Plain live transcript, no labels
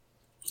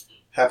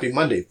Happy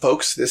Monday,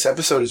 folks. This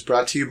episode is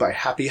brought to you by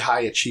Happy High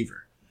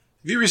Achiever.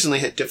 Have you recently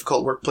hit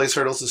difficult workplace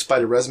hurdles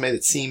despite a resume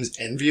that seems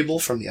enviable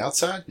from the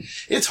outside?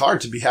 It's hard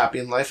to be happy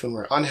in life when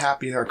we're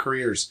unhappy in our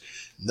careers.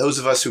 And those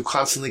of us who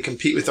constantly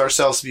compete with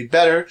ourselves to be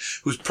better,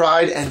 whose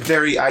pride and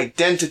very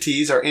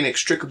identities are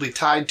inextricably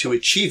tied to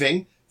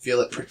achieving, feel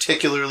it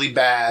particularly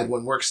bad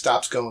when work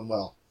stops going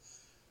well.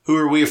 Who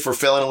are we if we're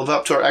failing to live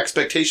up to our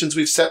expectations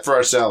we've set for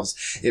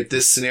ourselves? If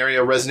this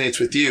scenario resonates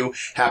with you,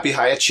 Happy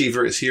High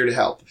Achiever is here to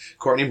help.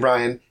 Courtney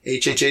Bryan,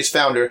 HHA's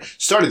founder,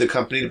 started the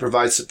company to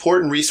provide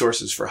support and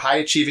resources for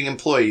high-achieving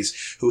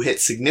employees who hit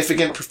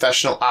significant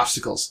professional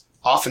obstacles,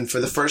 often for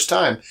the first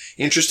time.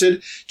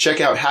 Interested? Check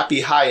out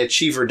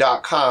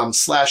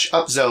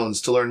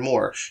happyhighachiever.com/upzones to learn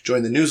more.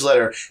 Join the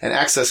newsletter and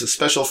access a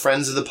special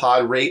Friends of the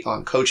Pod rate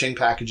on coaching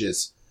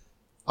packages.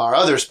 Our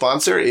other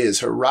sponsor is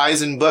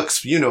Horizon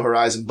Books. You know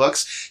Horizon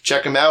Books.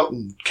 Check them out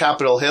in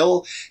Capitol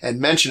Hill and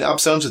mention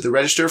Upzones at the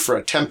register for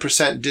a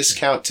 10%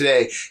 discount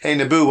today. Hey,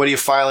 Naboo, what are you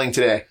filing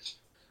today?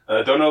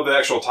 Don't know the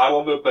actual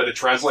title of it, but it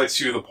translates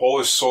to The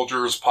Polish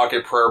Soldier's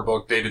Pocket Prayer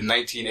Book, dated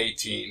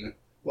 1918.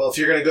 Well, if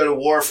you're going to go to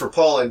war for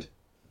Poland,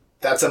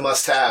 that's a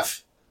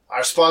must-have.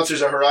 Our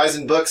sponsors are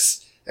Horizon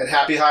Books and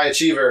Happy High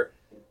Achiever,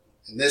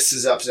 and this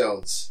is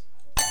Upzones.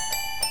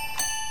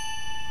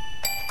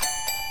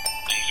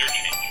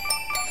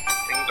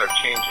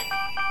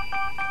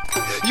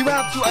 You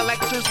have to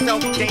elect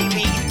yourself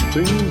daily. Things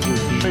are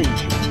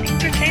changing.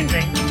 Things are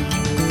changing.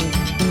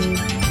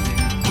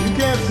 You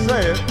can't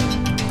say it,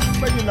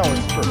 but you know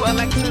it's true. To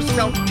elect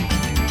yourself.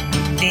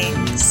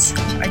 Things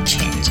are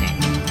changing.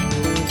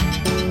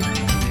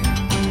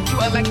 To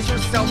elect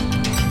yourself.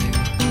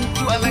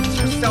 To elect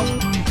yourself.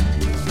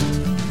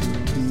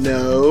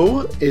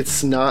 No,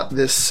 it's not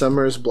this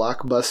summer's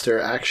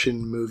blockbuster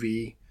action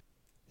movie.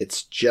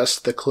 It's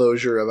just the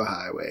closure of a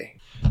highway.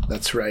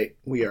 That's right.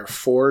 We are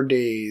 4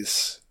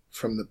 days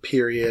from the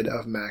period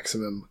of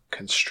maximum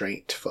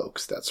constraint,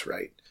 folks. That's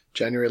right.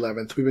 January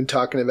 11th. We've been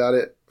talking about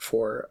it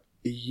for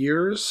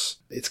years.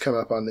 It's come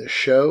up on this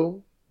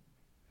show.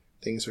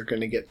 Things are going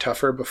to get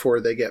tougher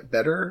before they get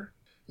better.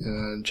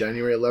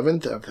 January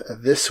 11th of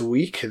this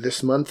week,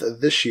 this month,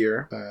 this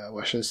year,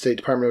 Washington State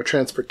Department of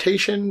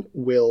Transportation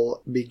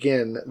will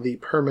begin the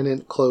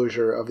permanent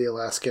closure of the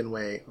Alaskan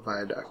Way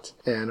Viaduct.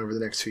 And over the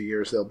next few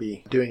years, they'll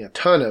be doing a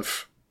ton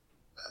of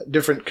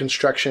different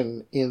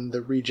construction in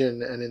the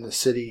region and in the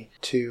city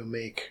to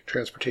make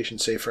transportation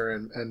safer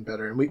and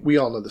better. And we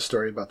all know the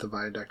story about the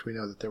viaduct. We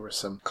know that there were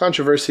some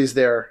controversies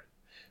there.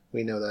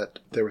 We know that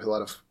there was a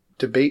lot of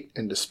debate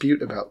and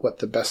dispute about what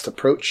the best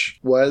approach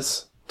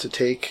was to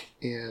take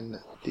in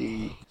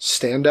the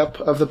stand-up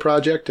of the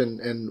project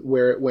and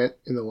where it went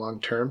in the long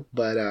term.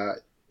 But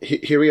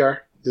here we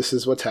are. This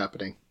is what's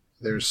happening.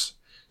 There's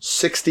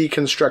 60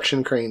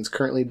 construction cranes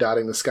currently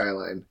dotting the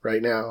skyline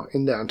right now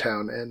in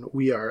downtown, and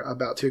we are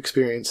about to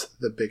experience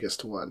the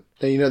biggest one.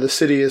 Now, you know, the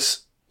city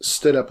has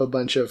stood up a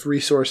bunch of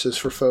resources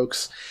for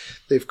folks.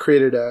 They've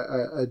created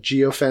a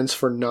geofence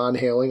for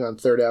non-hailing on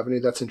 3rd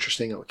Avenue. That's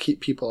interesting. It'll keep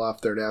people off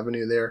 3rd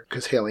Avenue there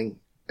because hailing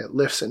at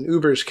Lyfts and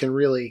Ubers can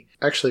really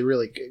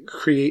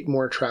create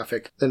more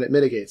traffic than it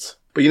mitigates.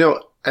 But, you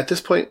know, at this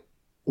point,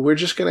 we're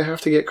just going to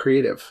have to get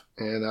creative.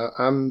 And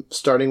I'm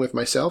starting with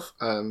myself.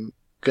 I'm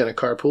going to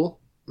carpool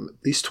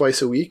at least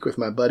twice a week with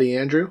my buddy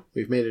Andrew.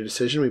 We've made a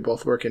decision. We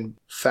both work in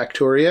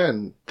Factoria,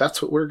 and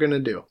that's what we're going to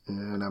do.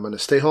 And I'm going to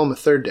stay home a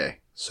 3rd day.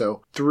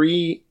 So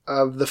 3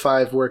 of the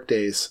 5 work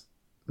days,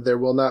 there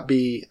will not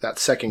be that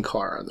second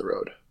car on the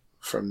road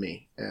from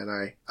me.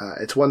 And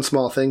it's one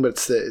small thing,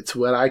 but it's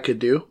what I could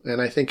do.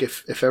 And I think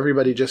if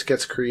everybody just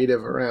gets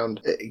creative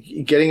around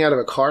getting out of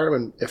a car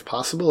when, if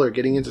possible, or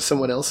getting into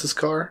someone else's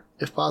car,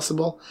 if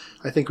possible,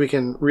 I think we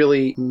can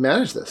really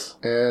manage this.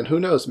 And who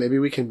knows, maybe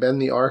we can bend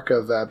the arc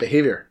of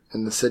behavior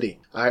in the city.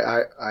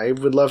 I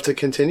would love to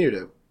continue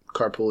to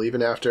carpool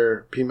even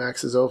after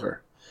PMAX is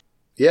over.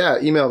 Yeah,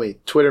 email me,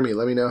 Twitter me,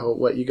 let me know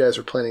what you guys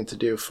are planning to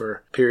do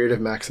for period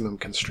of maximum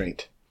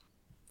constraint.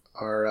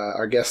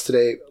 Our guest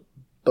today,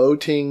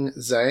 Bo-Ting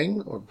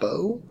Zhang, or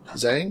Bo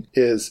Zhang,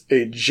 is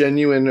a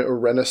genuine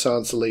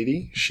Renaissance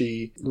lady.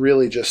 She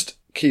really just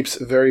keeps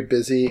very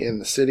busy in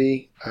the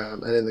city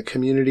and in the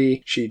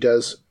community. She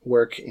does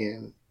work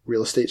in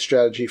real estate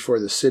strategy for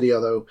the city,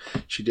 although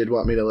she did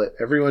want me to let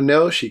everyone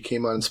know she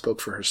came on and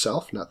spoke for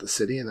herself, not the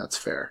city, and that's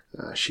fair.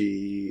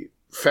 She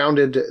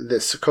co-founded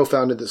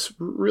this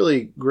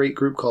really great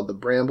group called the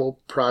Bramble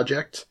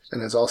Project,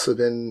 and has also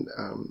been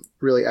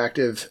really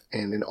active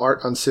in an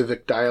art on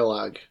civic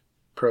dialogue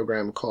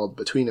program called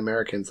Between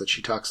Americans that she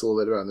talks a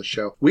little bit about on the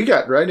show. We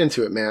got right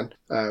into it, man.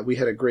 We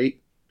had a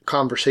great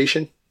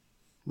conversation.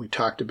 We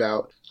talked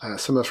about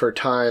some of her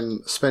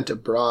time spent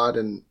abroad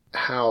and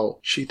how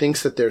she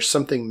thinks that there's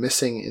something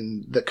missing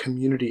in the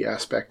community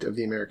aspect of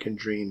the American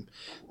dream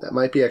that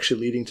might be actually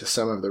leading to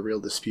some of the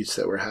real disputes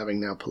that we're having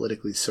now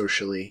politically,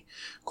 socially,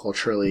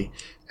 culturally,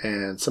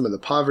 and some of the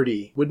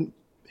poverty wouldn't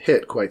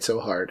hit quite so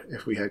hard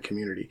if we had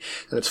community.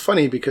 And it's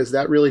funny because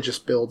that really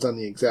just builds on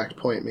the exact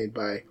point made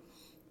by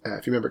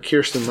If you remember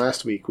Kirsten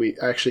last week, we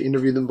actually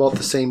interviewed them both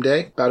the same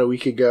day, about a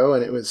week ago,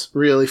 and it was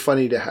really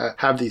funny to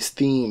have these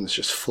themes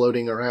just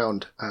floating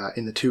around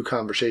in the two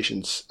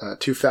conversations.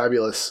 Two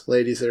fabulous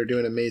ladies that are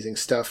doing amazing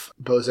stuff.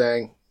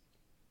 Bozang,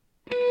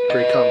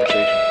 great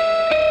conversation.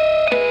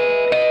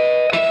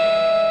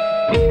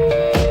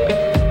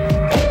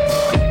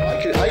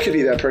 I could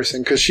be that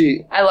person because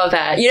I love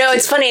that. You know,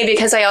 it's funny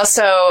because I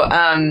also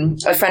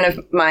a friend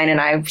of mine and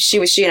I she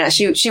wanted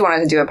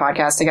to do a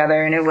podcast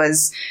together, and it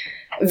was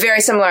a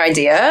very similar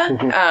idea,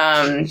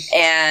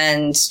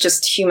 and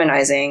just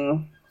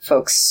humanizing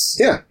folks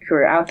who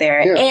are out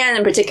there, and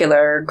in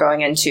particular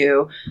going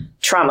into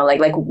trauma,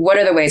 like what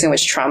are the ways in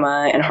which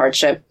trauma and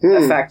hardship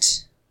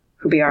affect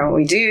who we are and what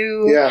we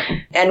do,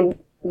 and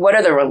what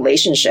are the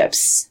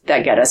relationships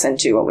that get us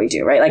into what we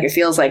do, right? Like it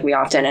feels like we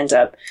often end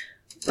up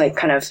like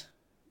kind of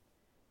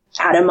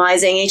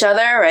atomizing each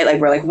other, right?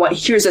 Like we're like, what?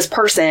 Here's this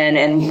person,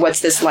 and what's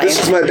this like?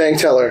 This is my bank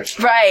teller,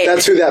 right?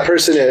 That's who that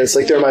person is.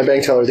 Like they're my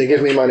bank teller. They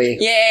give me money.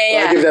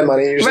 Yeah. I give them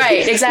money.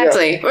 Right,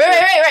 exactly. Yeah.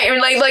 Right.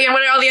 And like, and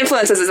what are all the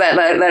influences that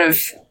have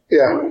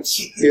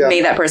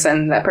made that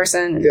person that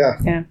person?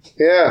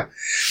 Yeah.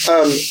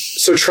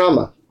 So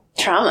trauma.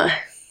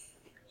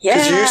 Yeah.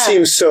 Because you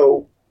seem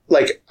so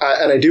like,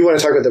 and I do want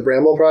to talk about the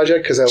Bramble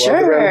Project because I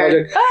love the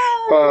Bramble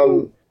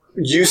Project.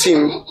 You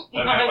seem,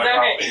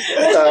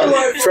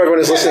 for everyone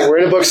who's listening, we're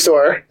in a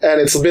bookstore and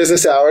it's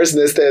business hours,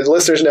 and the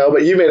listeners know,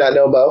 but you may not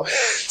know Bo.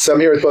 So I'm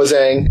here with Bo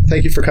Zhang.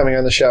 Thank you for coming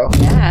on the show.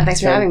 Yeah, thanks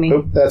for having me.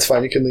 That's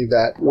fine. You can leave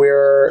that.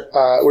 We're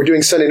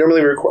doing Sunday. Normally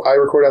I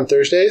record on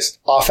Thursdays,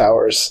 off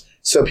hours.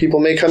 So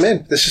people may come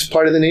in. This is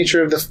part of the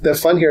nature of the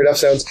fun here at Up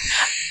Sounds.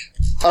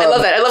 I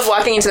love that. I love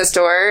walking into the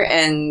store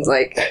and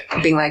like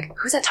being like,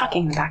 "Who's that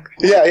talking in the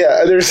background?"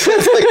 Yeah. There's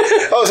like,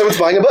 oh, someone's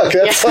buying a book.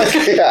 That's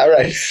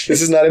right.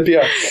 This is not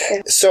NPR.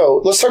 So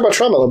let's talk about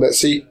trauma a little bit.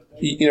 So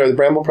you know, the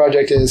Bramble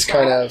Project is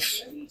kind of,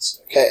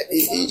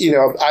 you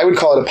know, I would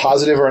call it a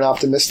positive or an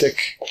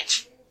optimistic.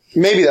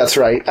 Maybe that's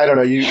right. I don't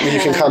know. You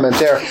can comment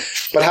there.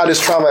 But how does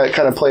trauma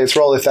kind of play its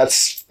role if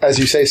that's, as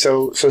you say,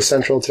 so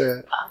central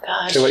to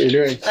what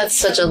you're doing? That's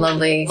such a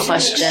lovely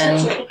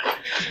question.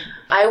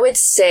 I would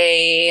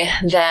say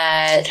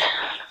that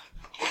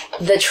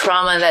the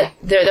trauma that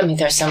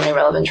there's so many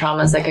relevant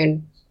traumas that I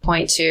could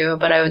point to,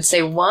 but I would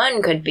say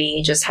one could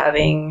be just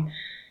having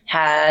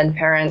had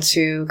parents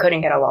who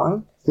couldn't get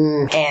along.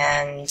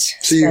 And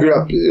so you grew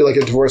up like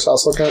a divorce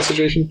household kind of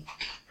situation?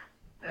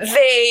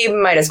 They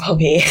might as well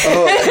be.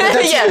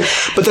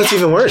 But that's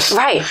even worse.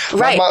 Right.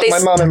 My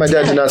mom and my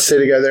dad did not stay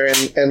together,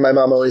 and my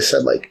mom always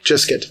said, like,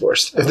 just get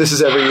divorced. If this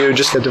is ever you,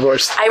 just get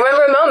divorced. I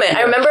remember a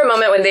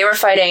moment when they were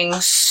fighting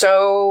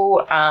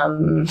so,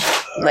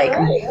 like,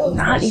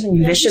 not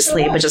even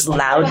viciously, but just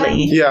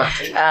loudly. Yeah.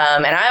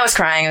 And I was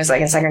crying. I was,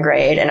 like, in second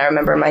grade, and I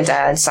remember my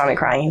dad saw me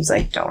crying. He was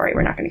like, don't worry,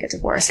 we're not going to get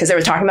divorced. Because they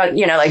were talking about,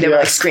 you know, like, they were,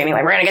 like, screaming,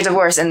 like, we're going to get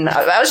divorced. And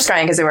I was just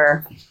crying because they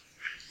were...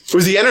 It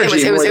was the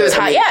energy. It was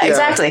hot. Yeah,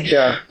 exactly.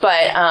 Yeah.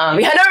 But I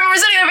never remember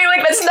sitting there being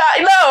like, "That's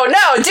not.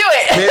 No, do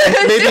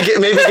it."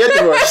 maybe get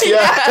divorced.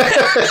 Yeah.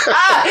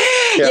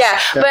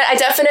 But I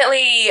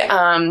definitely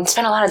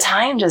spent a lot of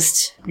time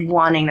just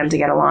wanting them to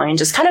get along and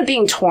just kind of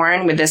being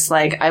torn with this.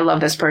 Like, I love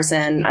this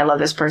person.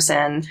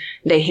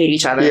 They hate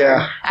each other.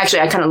 Yeah.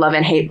 Actually, I kind of love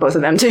and hate both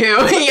of them too.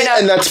 You know,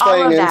 and that's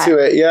playing into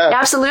it. Yeah.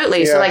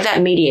 Absolutely. Yeah. So like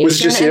that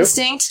mediation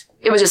instinct.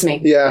 It was just me.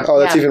 Yeah. Oh,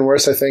 that's even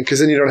worse, I think, because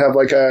then you don't have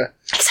like a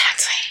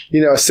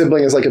you know, a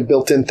sibling is like a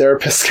built-in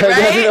therapist kind of,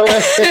 you know?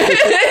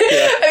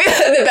 I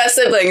mean, the best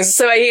siblings,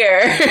 so I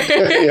hear.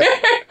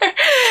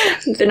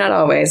 They're not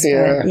always.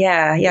 But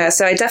yeah.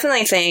 So I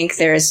definitely think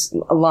there's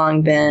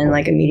long been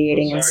like a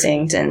mediating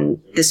instinct,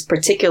 and this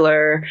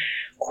particular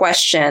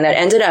question that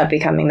ended up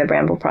becoming the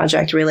Bramble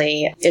Project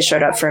really, it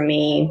showed up for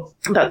me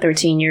about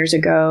 13 years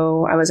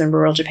ago. I was in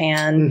rural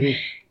Japan,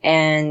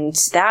 and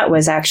that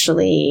was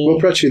actually...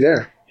 What brought you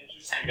there?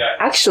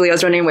 Actually, I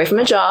was running away from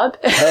a job.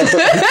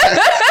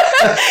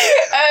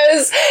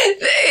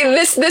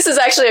 This is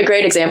actually a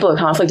great example of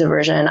conflict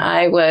aversion.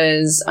 I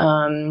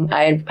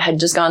had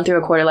just gone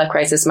through a quarter-life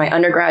crisis. My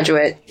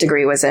undergraduate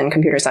degree was in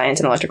computer science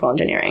and electrical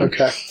engineering.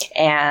 Okay.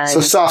 And so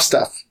soft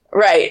stuff.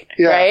 Right.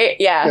 Yeah. Right.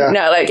 Yeah.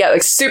 No,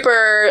 like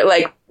super,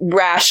 like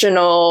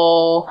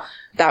rational.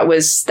 That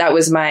was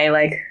my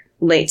like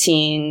late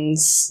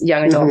teens,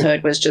 young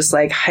adulthood was just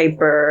like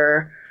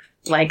hyper,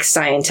 like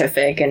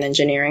scientific and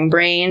engineering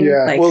brain.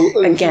 Yeah. Like,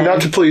 well, again,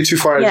 not to pull you too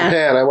far into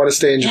Japan. I want to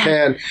stay in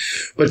Japan.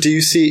 But do you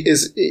see,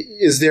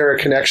 is there a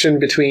connection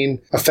between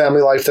a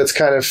family life that's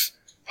kind of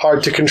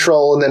hard to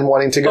control and then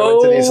wanting to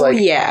go into these like...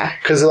 Yeah.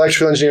 Because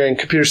electrical engineering,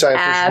 computer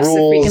science,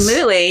 rules.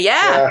 Absolutely.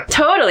 Yeah.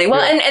 Totally.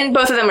 Well, and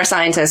both of them were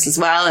scientists as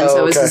well. And so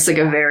it was just like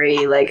a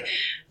very like...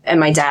 And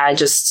my dad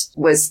just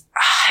was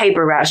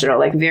hyper rational,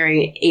 like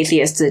very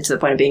atheistic to the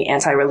point of being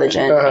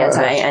anti-religion,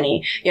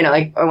 anti-any, you know,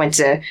 like I went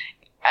to,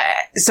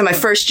 so my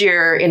first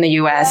year in the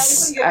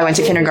US, I went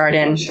to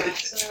kindergarten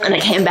and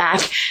I came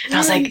back and I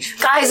was like,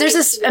 guys, there's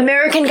this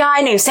American guy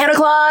named Santa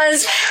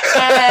Claus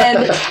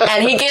and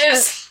he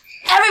gives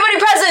everybody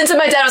presents. And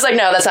my dad was like,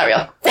 no, that's not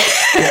real.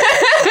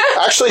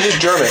 Actually, he's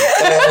German,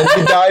 and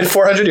he died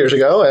 400 years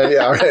ago. And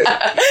yeah, right.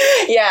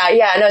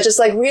 Yeah, no, just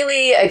like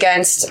really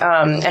against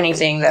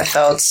anything that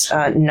felt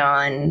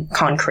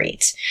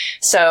non-concrete.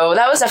 So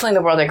that was definitely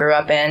the world I grew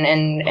up in,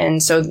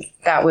 and so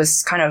that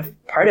was kind of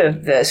part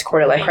of this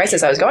quarter-life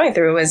crisis I was going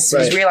through was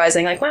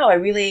realizing like, wow, I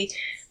really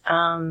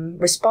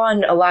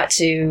respond a lot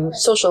to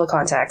social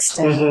context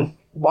and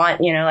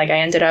want, like I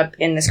ended up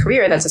in this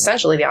career that's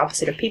essentially the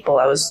opposite of people.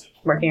 I thought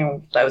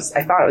I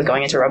was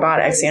going into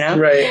robotics,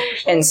 Right.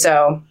 And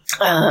so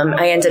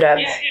I ended up,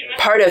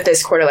 part of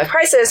this quarter life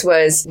crisis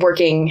was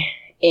working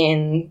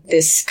in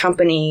this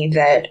company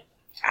that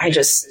I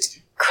just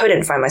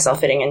couldn't find myself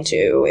fitting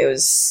into.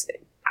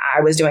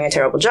 I was doing a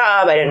terrible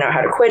job. I didn't know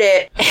how to quit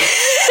it.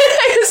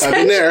 I've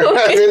been there,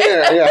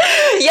 yeah.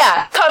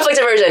 Yeah, conflict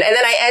aversion. And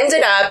then I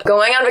ended up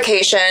going on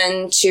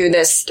vacation to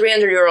this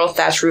 300-year-old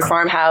thatch roof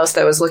farmhouse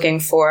that was looking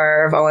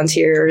for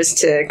volunteers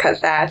to cut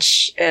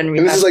thatch and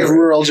this is like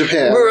rural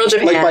Japan.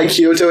 Like by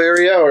Kyoto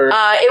area, or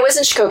it was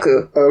in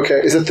Shikoku. Oh,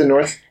 okay, is it the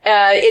north?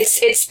 It's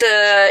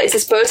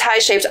this bow tie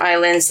shaped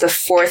island. It's the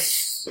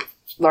fourth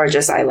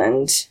largest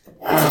island.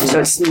 So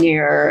it's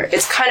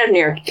kind of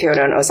near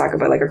Kyoto and Osaka,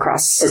 but like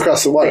across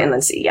the water, the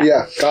inland sea.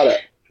 Yeah, got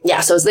it.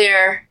 Yeah, so I was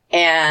there,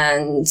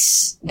 and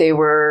they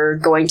were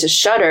going to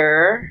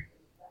shutter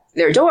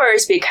their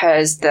doors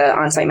because the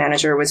on-site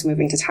manager was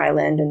moving to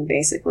Thailand, and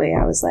basically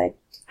I was like,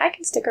 I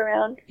can stick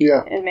around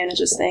and manage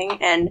this thing,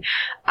 and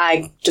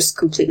I just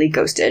completely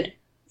ghosted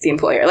the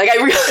employer. Like I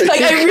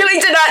really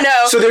did not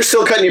know. So they're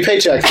still cutting you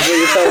paychecks. Is what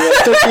you're telling me.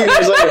 13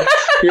 years later.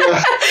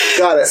 Yeah,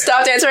 got it.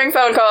 Stopped answering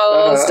phone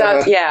calls.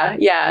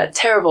 Yeah.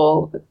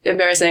 Terrible,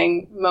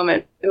 embarrassing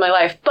moment in my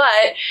life.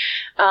 But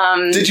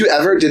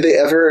did they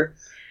ever?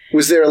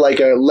 Was there like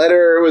a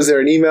letter? Was there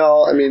an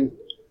email? I mean.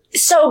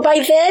 So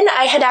by then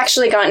I had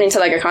actually gotten into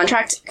like a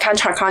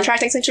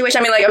contracting situation.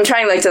 I mean, like I'm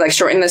trying to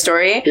shorten the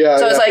story. Yeah.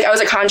 So I was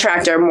a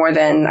contractor more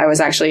than I was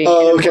actually an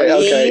employee.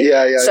 Okay.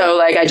 Yeah. So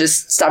like I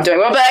just stopped doing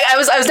well, but I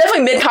was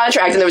definitely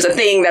mid-contract, and there was a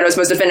thing that I was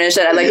supposed to finish,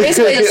 and I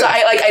basically just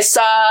I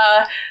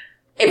saw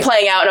it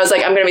playing out, and I was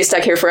like, I'm going to be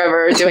stuck here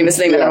forever doing this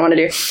thing that I don't want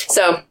to do.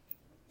 So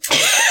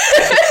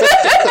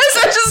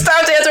I just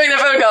stopped answering the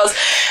phone calls.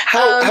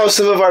 How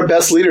some of our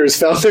best leaders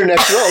found their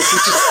next roles.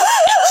 Just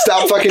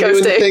stop fucking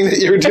doing the thing that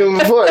you were doing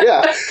before.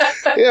 Yeah.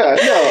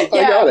 I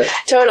got it.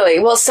 Totally.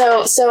 Well,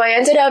 so I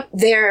ended up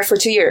there for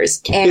 2 years.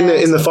 And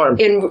in the farm.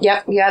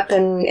 Yep.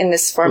 In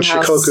this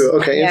farmhouse. In Shikoku.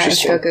 Okay,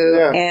 interesting. Shikoku.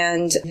 Yeah.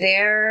 And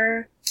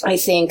there, I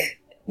think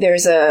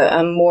there's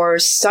a more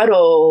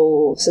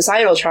subtle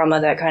societal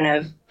trauma that kind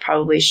of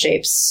probably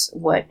shapes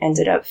what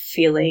ended up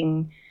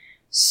feeling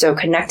so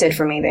connected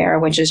for me there,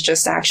 which is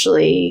just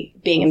actually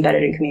being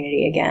embedded in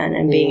community again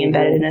and being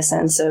embedded in a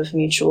sense of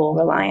mutual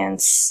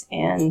reliance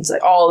and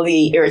all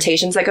the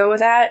irritations that go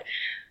with that,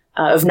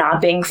 of not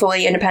being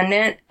fully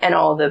independent, and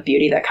all the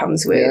beauty that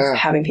comes with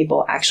having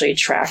people actually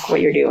track what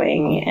you're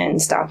doing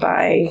and stop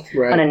by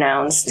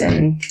unannounced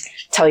and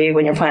tell you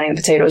when you're planting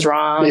the potatoes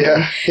wrong.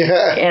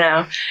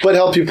 Yeah. But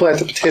help you plant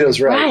the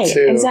potatoes right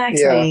too.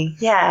 Exactly.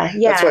 Yeah.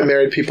 That's why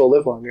married people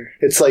live longer.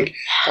 It's like,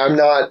 I'm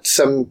not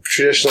some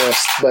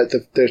traditionalist, but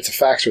the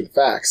facts are the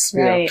facts.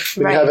 Right.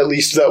 When you have at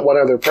least that one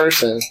other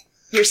person,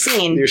 you're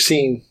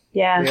seen.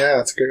 Yeah. Yeah,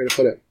 that's a great way to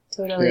put it.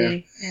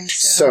 Totally. Yeah. And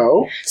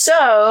so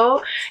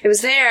it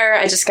was there.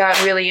 I just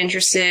got really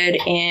interested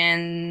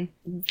in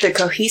the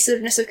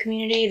cohesiveness of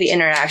community, the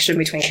interaction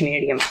between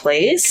community and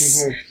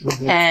place.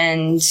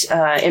 And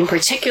in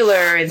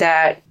particular,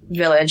 that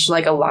village,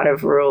 like a lot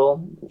of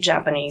rural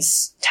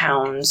Japanese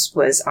towns,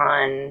 was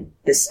on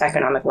this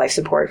economic life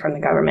support from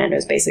the government. It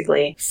was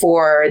basically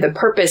for the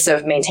purpose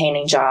of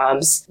maintaining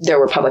jobs. There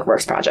were public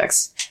works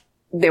projects.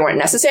 They weren't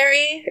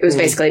necessary. It was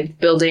basically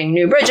building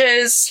new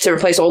bridges to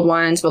replace old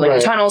ones, building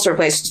new tunnels to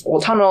replace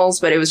old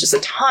tunnels. But it was just a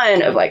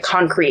ton of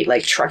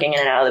trucking in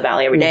and out of the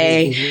valley every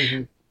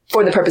day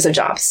for the purpose of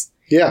jobs.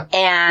 Yeah.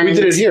 And we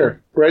did it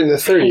here, right in the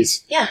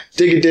 30s. Yeah.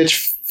 Dig a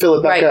ditch, fill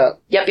it back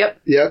up. Yep.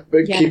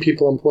 But keep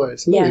people employed.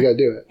 Sometimes you gotta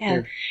do it.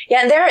 Yeah.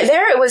 And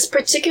there it was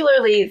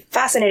particularly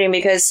fascinating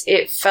because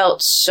it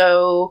felt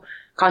so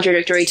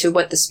contradictory to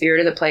what the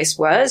spirit of the place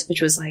was,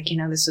 which was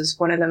this is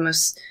one of the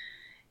most...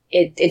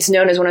 It's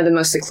known as one of the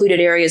most secluded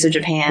areas of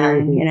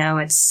Japan.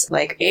 It's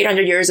like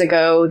 800 years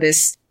ago,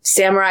 this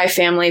samurai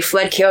family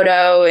fled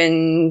Kyoto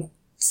and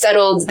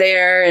settled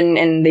there,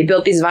 and they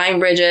built these vine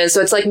bridges.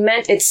 So it's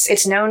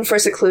it's known for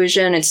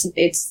seclusion.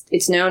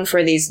 It's known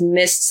for these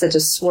mists that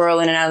just swirl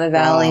in and out of the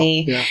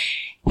valley. Wow. Yeah.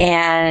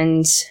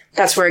 And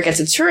that's where it gets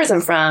its tourism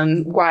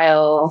from,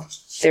 while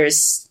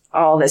there's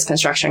all this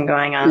construction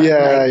going on,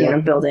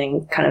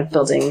 building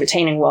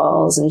retaining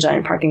walls and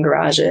giant parking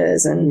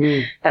garages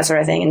and that sort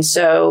of thing. And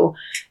so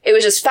it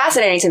was just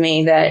fascinating to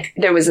me that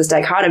there was this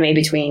dichotomy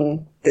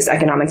between this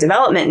economic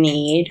development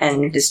need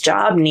and this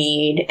job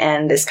need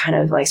and this kind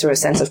of sort of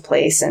sense of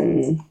place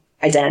and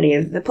identity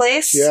of the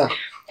place. Yeah.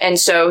 And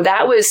so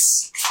that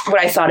was what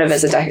I thought of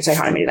as a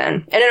dichotomy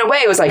then. And in a way,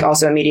 it was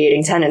also a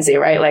mediating tendency,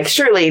 right?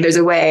 Surely there's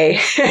a way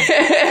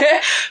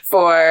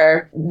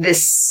for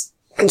this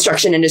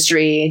construction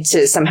industry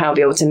to somehow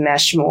be able to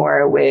mesh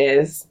more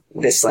with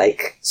this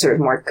like sort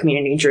of more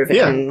community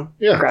driven.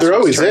 Yeah. There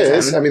always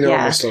is. I mean, there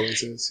almost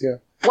always is. Yeah.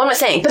 One would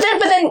think, but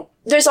then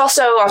there's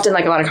also often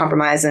like a lot of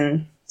compromise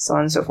and so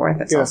on and so forth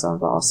that's also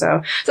involved.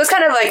 So it's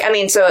kind of like, I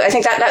mean, so I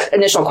think that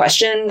initial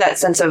question, that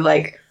sense of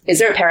like, is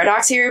there a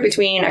paradox here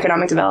between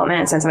economic development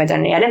and sense of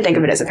identity? I didn't think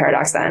of it as a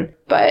paradox then,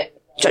 but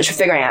just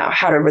figuring out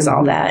how to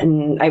resolve that.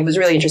 And I was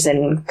really interested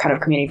in kind of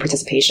community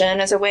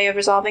participation as a way of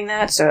resolving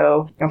that.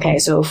 So, okay,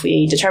 so if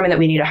we determine that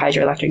we need a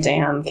hydroelectric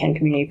dam, can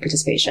community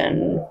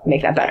participation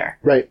make that better?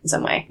 Right. In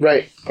some way.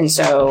 Right. And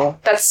so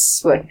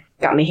that's what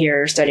got me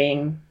here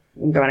studying,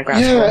 going to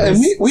grad school. Yeah,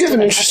 and we have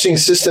an interesting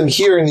system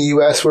here in the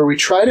U.S. where we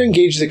try to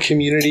engage the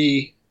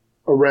community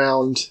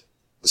around.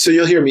 So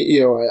you'll hear me,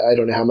 I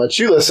don't know how much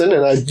you listen,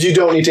 and you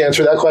don't need to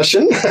answer that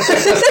question.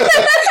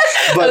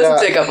 But, I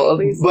listened to a couple of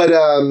these. But,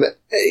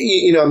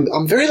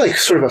 I'm very like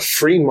sort of a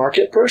free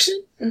market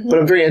person, but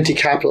I'm very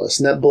anti-capitalist,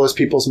 and that blows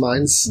people's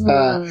minds.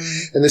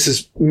 And this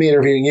is me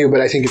interviewing you, but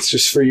I think it's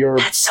just for your...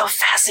 That's so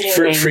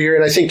fascinating. For your,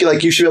 and I think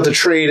like you should be able to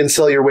trade and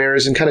sell your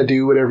wares and kind of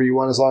do whatever you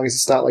want as long as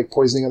it's not like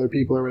poisoning other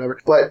people or whatever.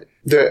 But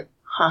the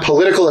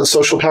political and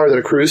social power that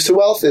accrues to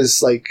wealth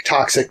is like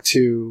toxic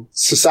to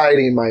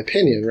society, in my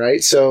opinion,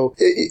 right? So,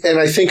 and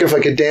I think of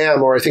like a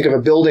dam, or I think of a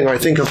building, or I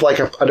think of like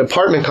an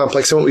apartment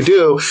complex. And what we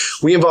do,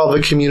 we involve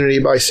the community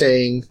by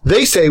saying,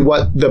 they say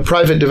what the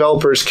private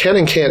developers can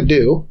and can't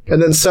do.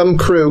 And then some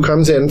crew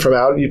comes in from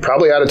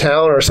probably out of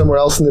town or somewhere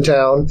else in the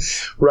town,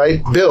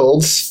 right?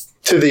 Builds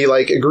to the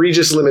like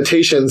egregious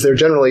limitations. They're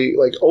generally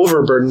like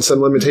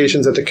overburdensome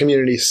limitations that the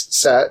community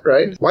set,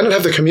 right? Why not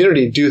have the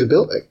community do the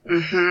building?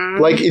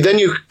 Mm-hmm. Like then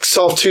you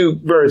solve two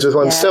birds with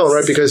one stone,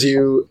 right? Because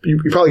you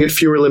probably get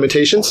fewer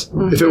limitations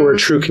if it were a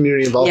true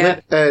community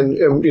involvement. And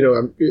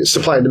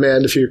supply and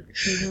demand. If you're,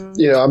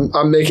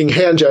 I'm making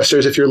hand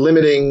gestures. If you're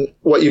limiting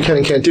what you can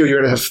and can't do, you're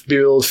going to have to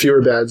build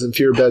fewer beds, and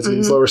fewer beds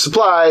means lower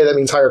supply. That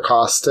means higher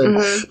cost and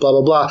blah,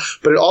 blah, blah.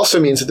 But it also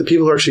means that the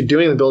people who are actually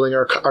doing the building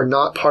are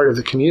not part of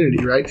the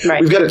community, right?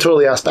 We've got it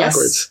totally ass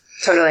backwards.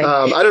 Yes, totally.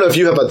 I don't know if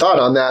you have a thought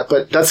on that,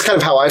 but that's kind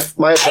of how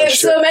my approach. I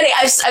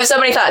have so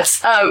many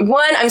thoughts.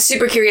 One, I'm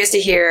super curious to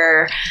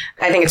hear.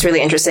 I think it's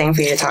really interesting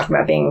for you to talk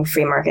about being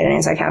free market and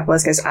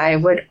anti-capitalist, because I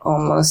would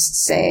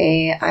almost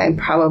say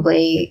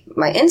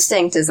my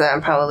instinct is that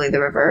I'm probably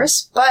the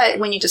reverse. But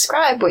when you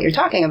describe what you're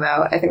talking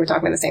about, I think we're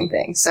talking about the same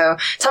thing. So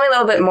tell me a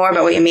little bit more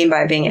about what you mean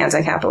by being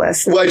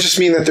anti-capitalist. Well, I just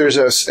mean that there's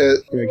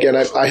again,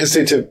 I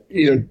hesitate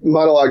to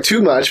monologue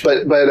too much,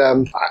 but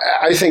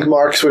I think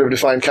Marx would have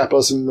defined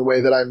capitalism in the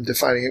way that I'm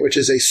defining it, which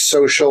is a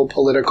social,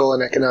 political,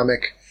 and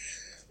economic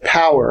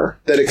power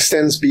that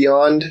extends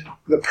beyond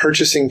the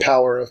purchasing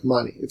power of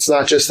money. It's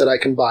not just that I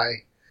can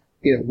buy,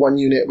 1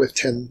 unit with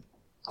 10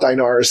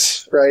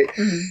 dinars, right?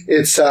 Mm-hmm.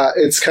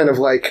 It's kind of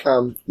like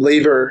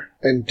labor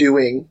and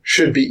doing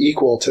should be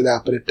equal to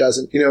that, but it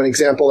doesn't. An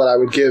example that I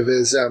would give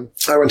is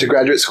I went to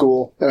graduate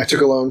school and I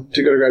took a loan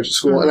to go to graduate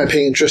school, and I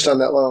pay interest on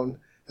that loan.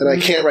 And I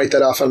can't write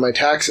that off on my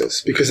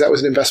taxes because that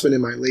was an investment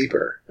in my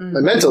labor, my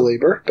mental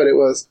labor. But it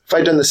was, if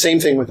I'd done the same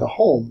thing with a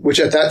home,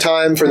 which at that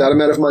time, for that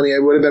amount of money, I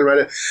would have been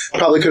ready,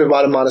 probably could have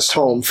bought a modest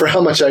home for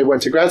how much I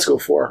went to grad school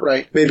for,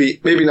 right?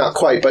 Maybe not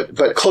quite,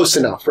 but close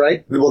enough,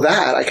 right? Well,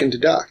 that I can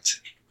deduct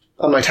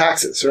on my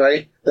taxes,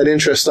 right? That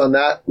interest on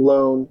that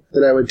loan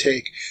that I would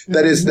take.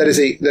 That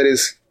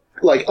is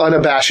like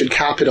unabashed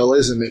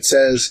capitalism. It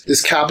says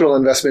this capital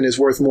investment is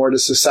worth more to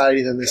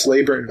society than this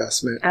labor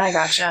investment. I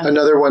gotcha.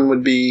 Another one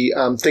would be,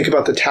 think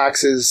about the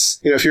taxes.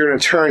 If you're an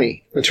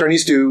attorney,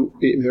 attorneys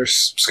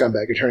there's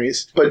scumbag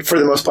attorneys, but for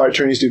the most part,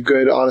 attorneys do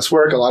good, honest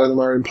work. A lot of them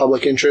are in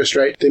public interest,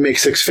 right? They make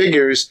 6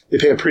 figures. They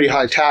pay a pretty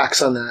high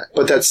tax on that.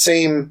 But that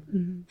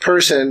same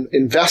person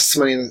invests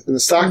money in the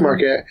stock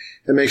market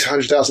and makes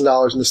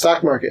 $100,000 in the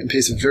stock market and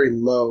pays a very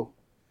low,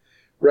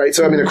 right?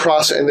 So,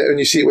 across, and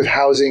you see it with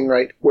housing,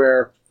 right?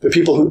 Where the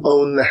people who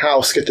own the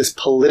house get this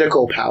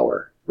political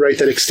power, right?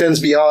 That extends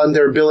beyond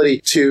their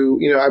ability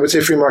to, I would say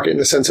free market in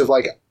the sense of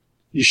like,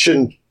 you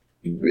shouldn't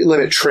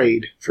limit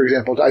trade, for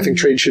example. I think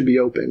trade should be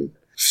open.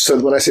 So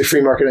when I say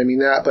free market, I mean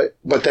that,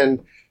 but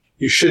then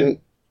you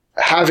shouldn't,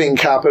 having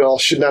capital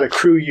should not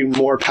accrue you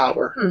more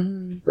power,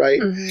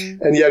 right?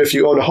 Mm-hmm. And yet if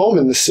you own a home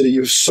in the city,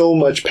 you have so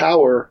much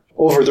power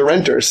over the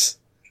renters.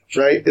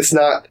 Right?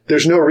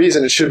 There's no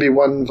reason it should be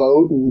one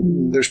vote,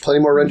 and there's plenty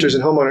more renters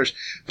than homeowners,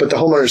 but the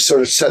homeowners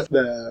sort of set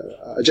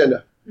the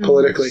agenda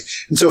politically.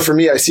 And so for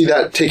me, I see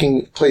that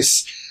taking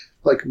place,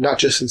 like not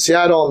just in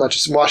Seattle, not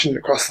just in Washington,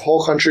 across the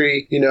whole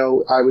country.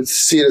 I would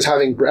see it as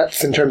having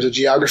breadth in terms of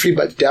geography,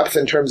 but depth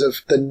in terms of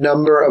the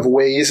number of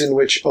ways in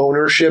which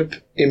ownership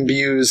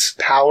imbues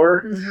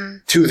power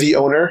to the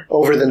owner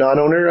over the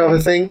non-owner of a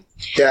thing.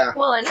 Yeah.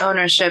 Well, and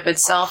ownership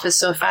itself is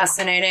so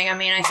fascinating.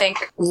 I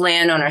think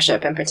land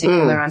ownership in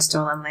particular on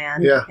stolen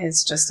land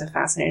is just a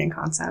fascinating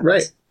concept.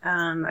 Right.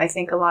 I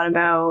think a lot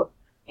about,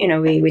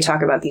 we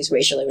talk about these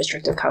racially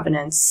restrictive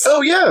covenants.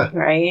 Oh, yeah.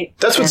 Right?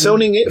 That's what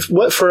zoning is.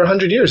 For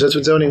 100 years, that's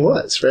what zoning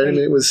was, right?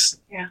 It was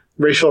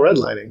racial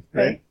redlining,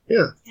 right?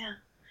 Yeah. Yeah.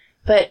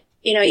 But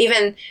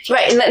even,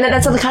 right. And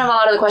that's kind of a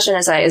lot of the question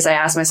as I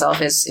ask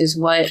myself is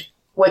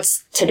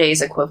what's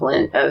today's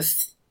equivalent of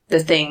the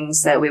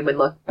things that we would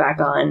look back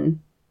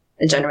on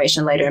a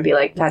generation later and be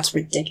like, that's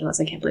ridiculous.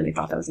 I can't believe we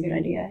thought that was a good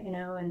idea,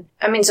 And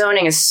I mean,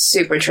 zoning is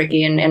super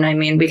tricky. And I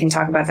mean, we can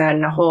talk about that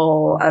in a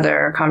whole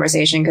other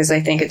conversation because I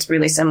think it's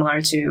really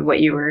similar to what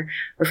you were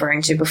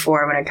referring to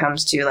before when it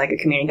comes to like a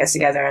community gets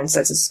together and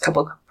sets a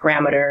couple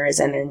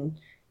parameters and then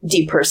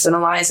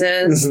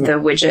depersonalizes the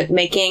widget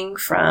making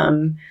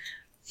from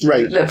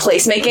the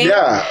placemaking.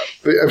 Yeah.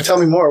 But tell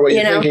me more what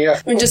you're thinking.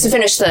 Yeah. And just to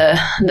finish the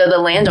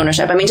land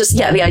ownership, I mean, just,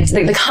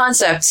 the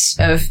concept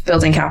of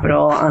building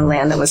capital on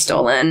land that was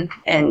stolen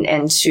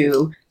and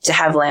to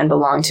have land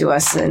belong to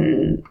us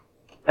in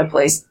a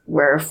place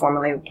where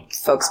formerly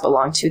folks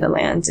belonged to the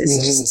land is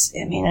just,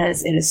 I mean,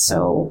 it is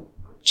so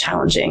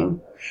challenging.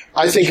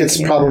 I think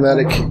it's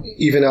problematic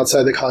even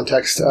outside the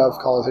context of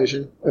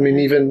colonization. I mean,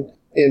 even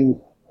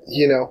in,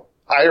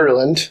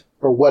 Ireland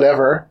or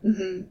whatever,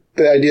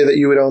 the idea that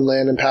you would own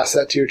land and pass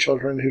that to your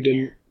children who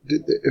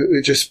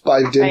didn't, just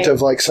by dint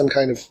of like some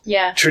kind of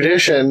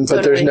tradition,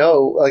 but there's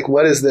no, like,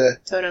 what is the...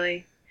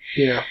 Totally.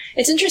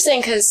 It's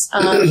interesting because,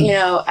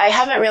 I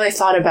haven't really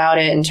thought about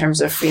it in terms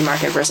of free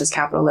market versus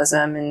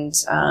capitalism and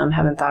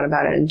haven't thought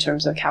about it in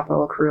terms of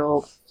capital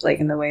accrual, like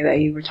in the way that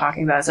you were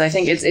talking about. So I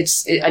think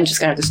it's I'm just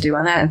going to have to stew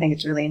on that. I think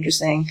it's really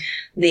interesting.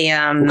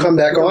 We'll come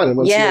back on and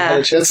once you have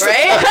a chance. Right?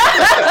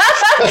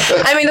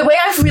 I mean, the way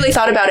I've really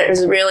thought about it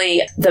is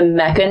really the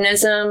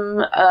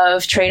mechanism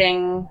of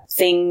trading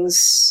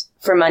things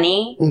for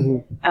money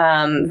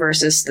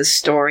versus the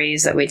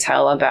stories that we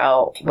tell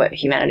about what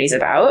humanity's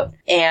about.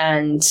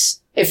 And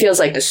it feels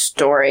like the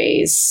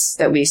stories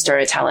that we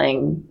started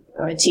telling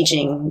or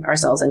teaching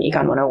ourselves in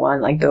Econ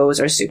 101, like those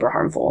are super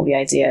harmful. The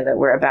idea that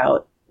we're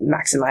about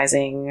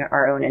maximizing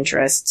our own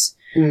interests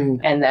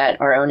and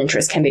that our own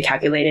interests can be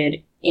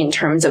calculated in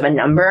terms of a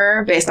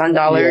number based on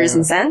dollars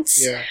and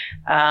cents. Yeah.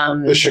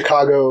 The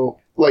Chicago,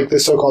 like the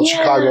so-called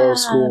Chicago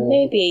school.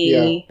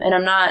 Maybe. Yeah. And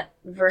I'm not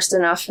versed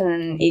enough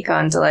in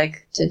econ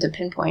to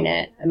pinpoint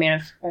it. I mean,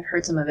 I've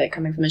heard some of it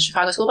coming from the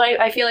Chicago school,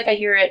 but I feel like I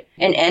hear it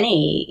in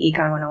any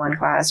Econ 101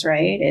 class,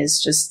 right? Is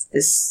just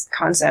this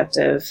concept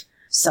of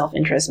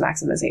self-interest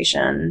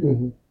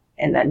maximization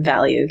and that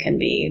value can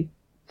be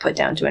put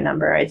down to a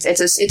number. It's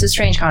a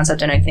strange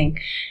concept, and I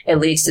think it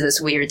leads to this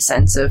weird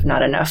sense of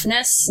not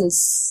enoughness,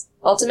 since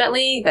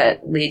ultimately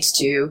that leads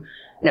to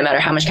no matter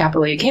how much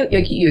capital you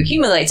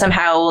accumulate,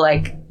 somehow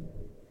like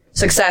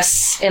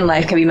success in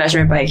life can be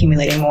measured by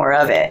accumulating more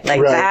of it.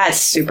 Like that's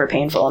super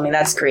painful. I mean,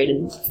 that's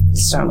created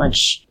so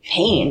much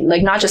pain,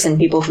 like not just in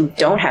people who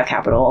don't have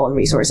capital and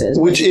resources,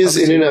 which is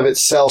in and of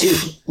itself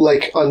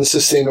like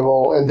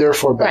unsustainable and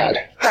therefore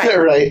bad.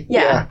 Right.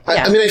 Yeah.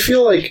 I mean, I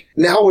feel like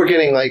now we're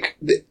getting like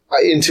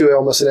into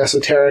almost an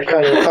esoteric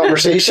kind of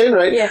conversation,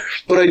 right? Yeah.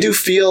 But I do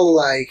feel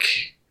like,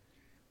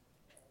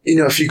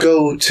 if you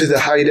go to the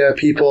Haida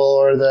people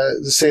or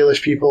the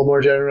Salish people more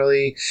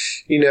generally,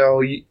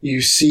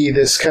 you see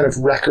this kind of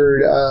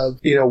record of,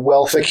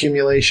 wealth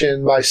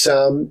accumulation by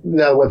some.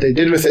 Now, what they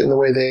did with it and the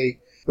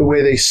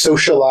way they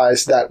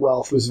socialized that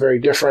wealth was very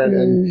different.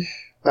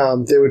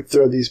 And they would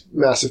throw these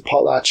massive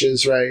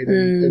potlatches, right?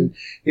 And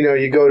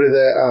you go to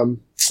the,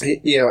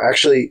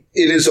 actually,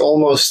 it is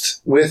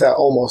almost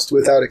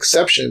without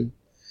exception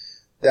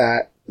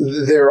that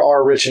there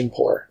are rich and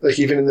poor. Like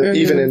even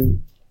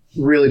in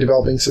really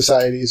developing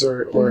societies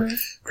or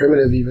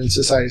primitive even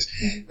societies.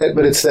 But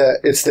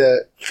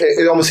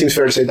it almost seems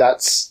fair to say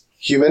that's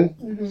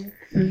human.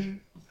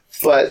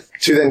 But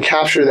to then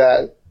capture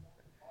that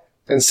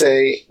and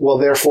say, well,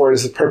 therefore it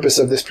is the purpose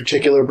of this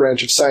particular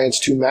branch of science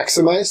to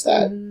maximize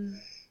that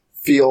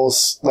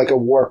feels like a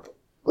warped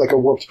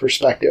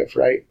perspective,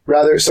 right?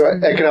 Rather, so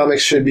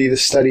economics should be the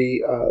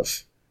study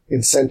of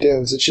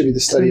incentives. It should be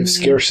the study of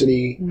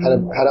scarcity, how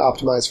to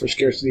optimize for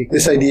scarcity.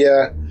 This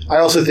idea, I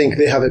also think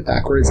they have it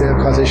backwards. They have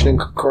causation and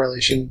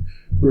correlation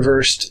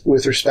reversed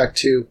with respect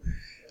to,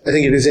 I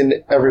think it is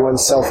in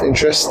everyone's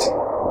self-interest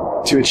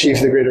to achieve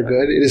the greater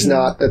good. It is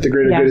not that the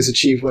greater good is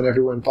achieved when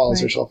everyone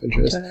follows their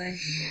self-interest. Totally.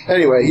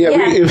 Anyway, and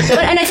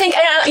I think,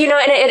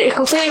 and it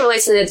completely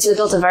relates to the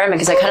built environment,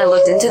 because I kind of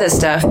looked into this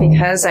stuff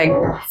because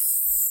I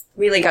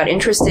really got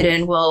interested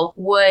in, well,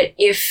 what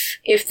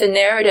if the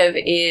narrative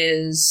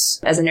is,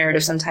 as a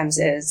narrative sometimes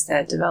is,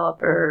 that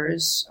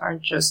developers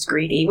aren't just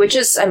greedy, which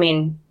is, I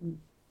mean,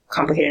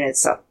 complicated in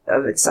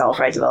itself,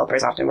 right?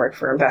 Developers often work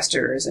for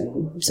investors,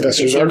 and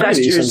investors are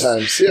greedy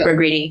sometimes. Are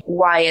greedy.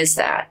 Why is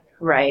that,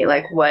 right?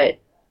 Like what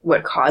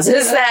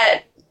causes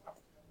that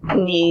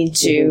need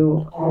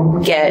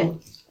to get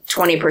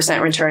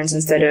 20% returns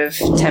instead of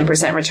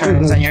 10%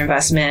 returns on your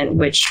investment,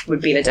 which would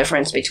be the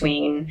difference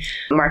between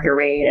market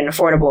rate and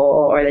affordable,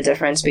 or the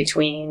difference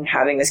between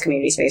having this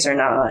community space or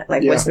not.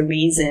 Like, what's the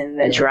reason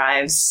that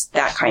drives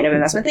that kind of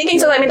investment thinking?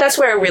 So, I mean, that's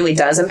where it really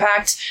does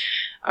impact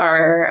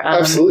our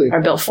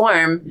built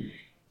form.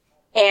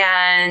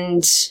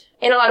 And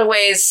in a lot of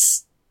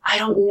ways, I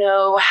don't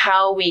know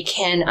how we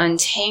can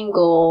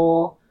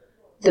untangle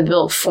the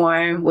built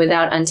form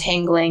without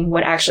untangling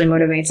what actually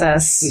motivates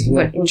us,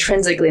 what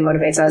intrinsically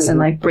motivates us, and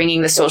like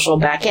bringing the social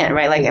back in,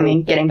 right? Like, I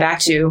mean, getting back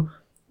to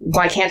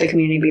why can't the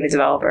community be the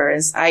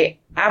developers? I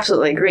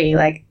absolutely agree.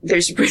 Like,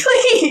 there's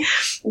really,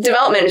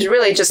 development is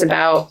really just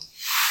about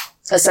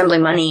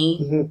assembling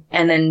money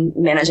and then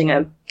managing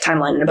a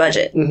timeline and a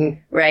budget,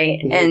 right?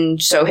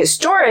 And so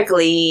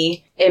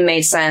historically, it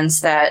made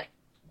sense that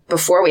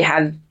before we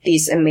had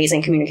these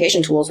amazing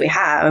communication tools we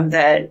have,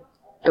 that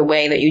the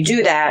way that you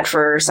do that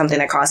for something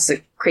that costs a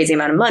crazy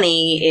amount of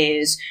money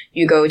is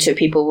you go to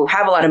people who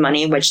have a lot of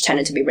money, which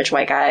tended to be rich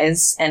white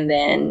guys. And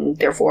then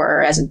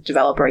therefore, as a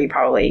developer, you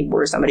probably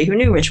were somebody who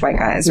knew rich white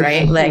guys,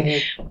 right?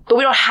 Like, but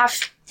we don't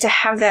have to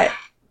have that.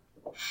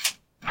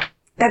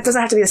 That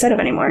doesn't have to be the setup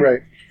anymore.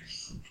 Right.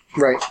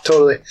 Right.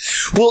 Totally.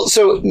 Well,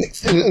 so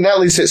and that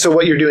leads to, so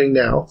what you're doing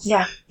now.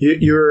 Yeah.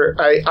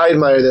 I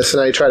admire this,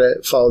 and I try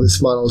to follow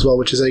this model as well,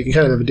 which is like you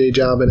kind of have a day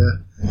job and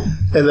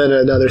then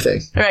another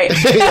thing. Right.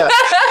 Yeah.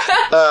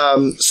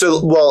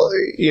 So, well,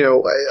 you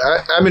know,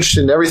 I'm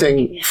interested in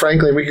everything.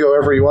 Frankly, we can go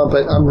wherever you want,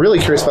 but I'm really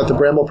curious about the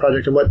Bramble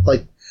project and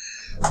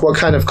what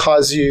kind of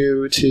caused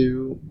you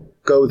to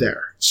go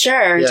there.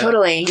 Sure. Yeah.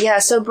 Totally. Yeah.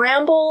 So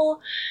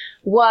Bramble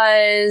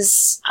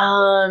was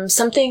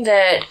something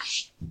that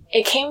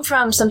it came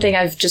from something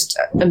I've just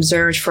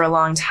observed for a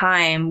long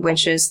time,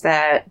 which is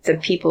that the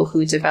people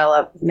who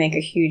develop make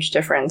a huge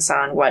difference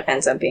on what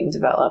ends up being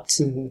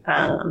developed.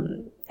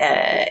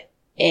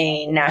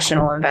 A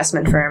national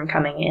investment firm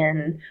coming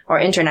in or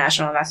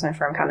international investment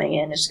firm coming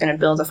in is going to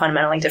build a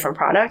fundamentally different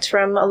product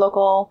from a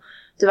local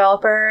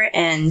developer.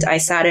 And I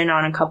sat in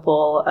on a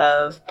couple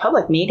of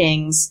public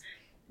meetings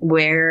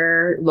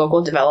where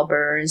local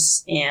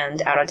developers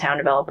and out-of-town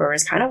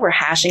developers kind of were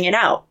hashing it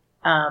out.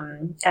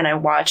 And I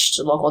watched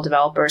local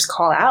developers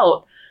call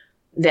out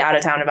the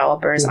out-of-town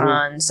developers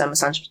on some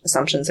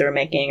assumptions they were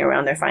making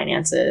around their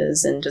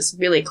finances and just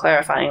really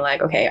clarifying,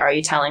 like, okay, are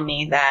you telling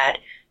me that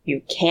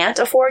you can't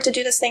afford to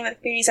do this thing that the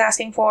community is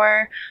asking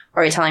for?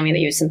 Or are you telling me that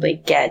you simply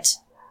get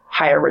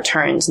higher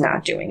returns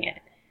not doing it?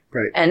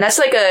 Right. And that's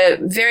like a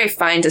very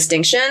fine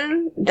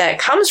distinction that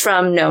comes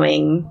from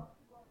knowing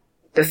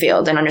the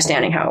field and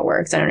understanding how it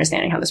works and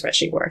understanding how the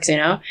spreadsheet works, you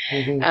know?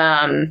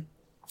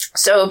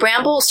 So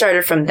Bramble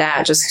started from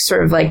that, just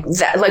sort of like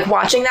that, like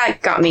watching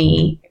that got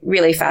me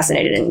really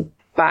fascinated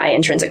by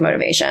intrinsic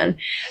motivation.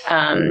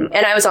 And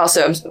I was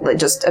also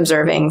just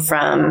observing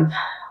from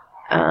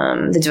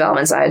the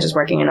development side, just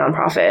working in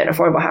nonprofit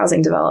affordable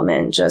housing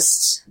development,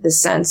 just the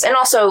sense, and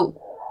also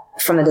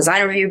from the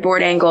design review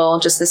board angle,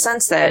 just the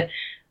sense that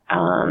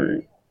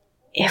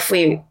if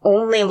we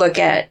only look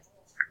at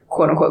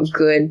quote unquote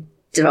good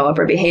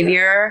developer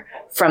behavior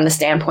from the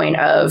standpoint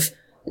of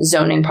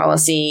zoning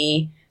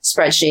policy,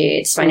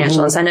 spreadsheets,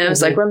 financial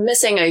incentives, like we're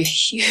missing a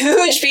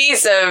huge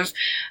piece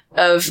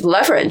of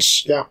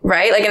leverage,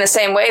 right? Like in the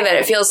same way that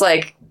it feels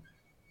like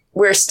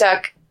we're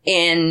stuck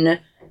in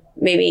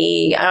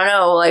maybe, I don't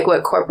know, like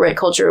what corporate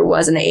culture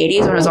was in the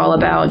 80s when it was all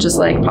about just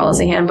like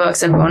policy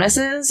handbooks and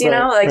bonuses, you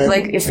know,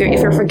 like if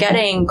you're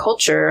forgetting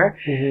culture,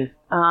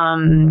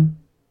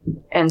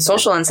 and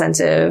social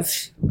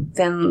incentive,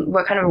 then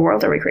what kind of a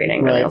world are we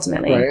creating really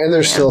ultimately? Right. And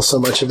there's still so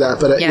much of that,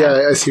 but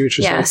I see what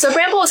you're saying. So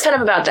Bramble was kind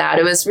of about that.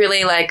 It was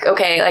really like,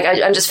 okay, like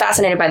I'm just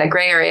fascinated by the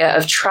gray area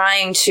of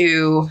trying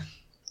to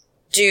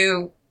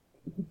do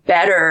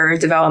better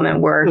development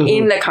work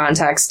in the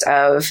context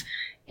of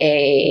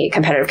a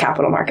competitive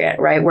capital market,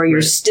 right? Where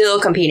you're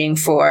still competing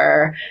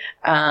for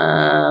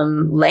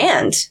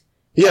land.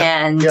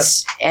 And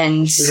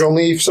there's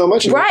only so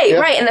much of it.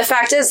 Right. And the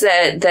fact is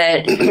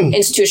that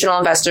institutional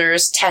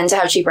investors tend to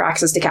have cheaper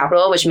access to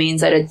capital, which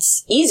means that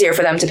it's easier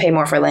for them to pay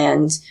more for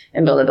land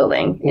and build a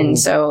building. And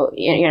so,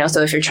 you know,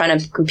 so if you're trying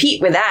to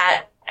compete with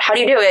that, how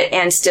do you do it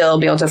and still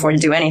be able to afford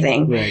to do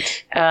anything?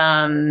 Right.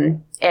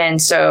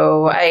 And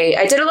so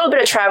I did a little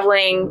bit of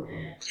traveling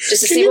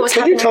just to see what was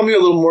happening. Can you tell me a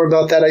little more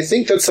about that? I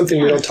think that's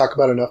something we don't talk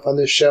about enough on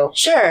this show.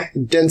 Sure.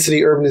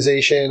 Density,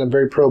 urbanization. I'm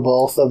very pro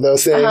both of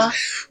those things.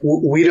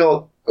 We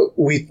don't.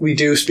 We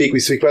do speak. We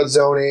speak about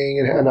zoning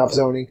and off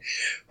zoning,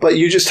 but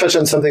you just touched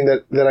on something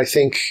that I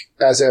think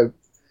as a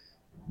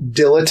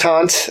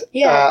dilettante,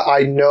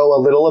 I know a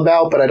little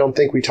about, but I don't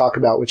think we talk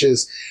about, which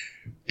is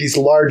these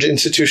large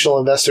institutional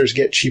investors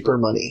get cheaper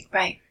money.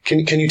 Right.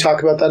 Can you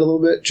talk about that a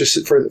little bit,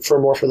 just for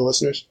more for the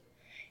listeners?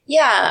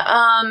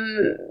 Yeah.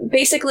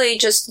 Basically,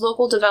 just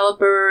local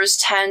developers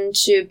tend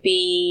to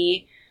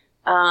be.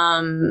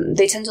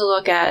 They tend to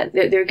look at,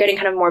 they're getting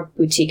kind of more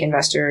boutique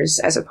investors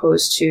as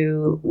opposed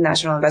to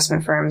national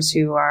investment firms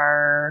who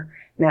are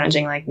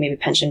managing like maybe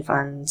pension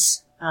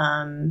funds.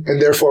 And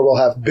therefore will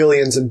have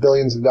billions and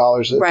billions of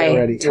dollars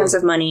already. Tons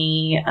of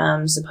money,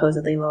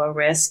 supposedly lower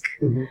risk.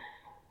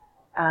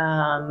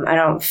 I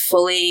don't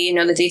fully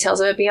know the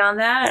details of it beyond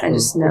that. I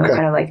just know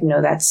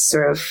know that's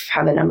sort of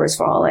how the numbers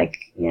fall. Like,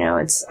 you know,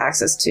 it's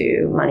access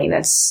to money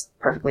that's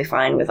perfectly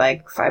fine with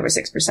like 5 or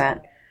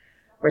 6%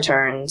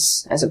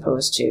 returns as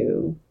opposed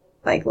to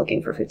like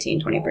looking for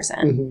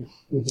 15-20%.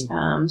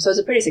 So it's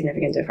a pretty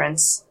significant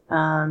difference.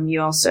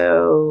 You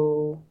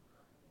also,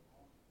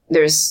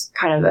 there's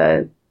kind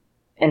of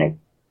an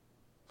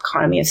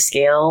economy of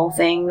scale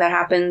thing that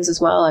happens as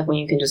well, like when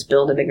you can just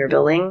build a bigger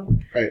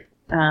building. Right.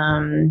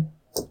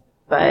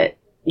 But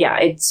yeah,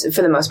 it's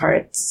for the most part,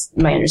 it's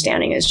my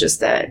understanding is just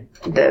that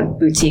the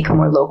boutique,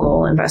 more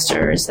local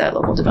investors that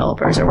local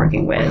developers are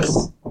working with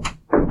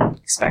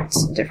expect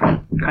a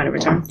different kind of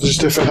return.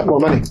 Just different, more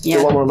money. Yeah.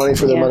 They want more money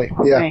for their money.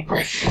 Yeah.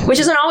 Right. Which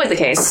isn't always the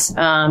case.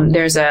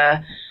 There's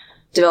a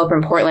developer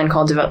in Portland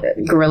called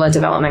Guerrilla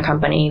Development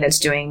Company that's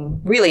doing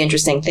really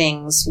interesting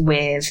things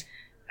with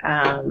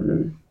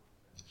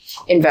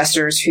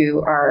investors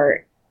who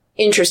are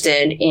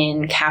interested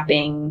in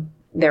capping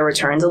their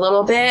returns a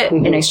little bit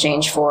in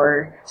exchange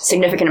for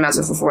significant amounts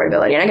of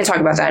affordability. And I can talk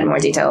about that in more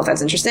detail if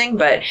that's interesting,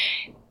 but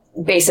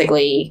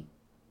basically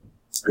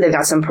they've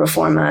got some pro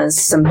formas,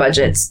 some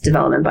budgets,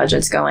 development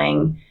budgets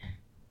going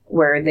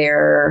where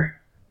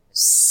they're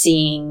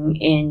seeing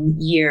in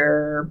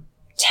year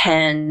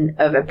 10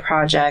 of a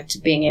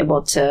project being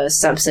able to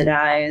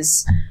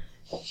subsidize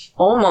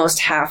almost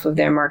half of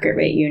their market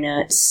rate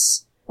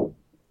units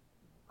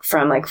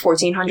from like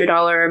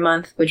 $1,400 a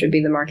month, which would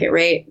be the market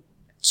rate,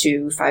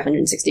 to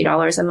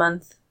 $560 a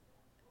month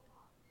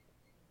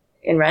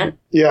in rent.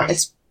 Yeah.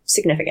 It's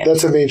significant.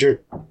 That's a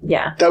major,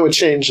 yeah. that would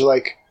change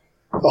like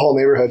the whole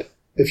neighborhood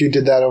if you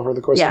did that over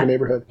the course of a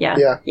neighborhood. Yeah.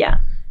 Yeah.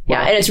 Yeah.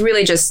 Yeah. And it's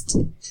really just,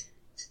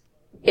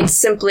 it's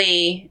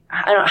simply,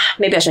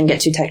 maybe I shouldn't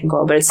get too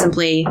technical, but it's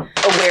simply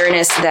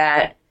awareness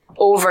that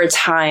over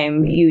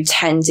time you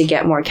tend to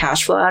get more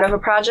cash flow out of a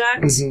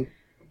project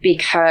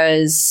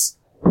because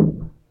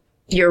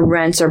your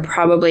rents are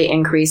probably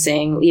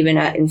increasing even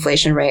at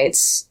inflation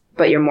rates,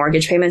 but your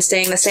mortgage payment's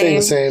staying the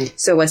same.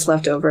 So what's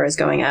left over is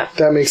going up.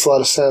 That makes a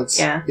lot of sense.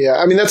 Yeah. Yeah.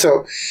 I mean,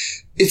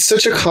 it's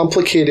such a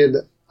complicated,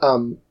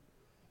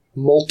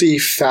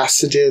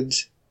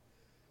 multifaceted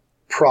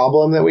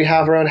problem that we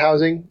have around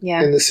housing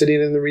in the city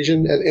and in the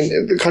region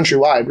and the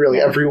countrywide.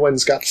 Really,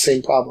 everyone's got the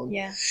same problem.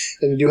 Yeah.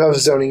 And you do have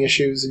zoning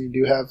issues, and you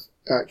do have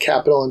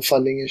capital and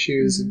funding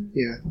issues. And,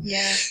 Yeah.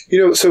 You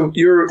know, so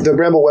the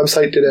Bramble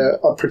website did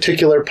a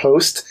particular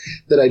post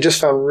that I just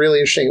found really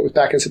interesting. It was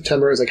back in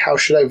September. It was like, how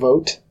should I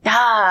vote?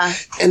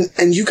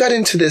 And you got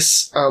into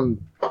this.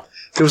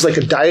 There was like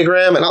a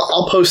diagram, and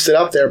I'll post it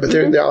up there, but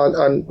they're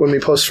on when we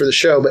post for the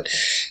show. But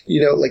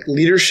you know, like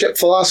leadership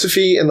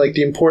philosophy and like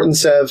the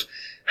importance of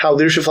how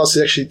leadership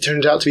philosophy actually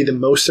turns out to be the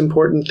most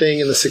important thing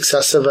in the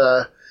success of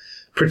a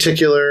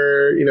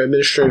particular, you know,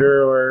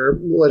 administrator or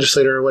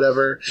legislator or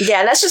whatever.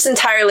 Yeah, that's just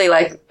entirely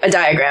like a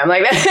diagram.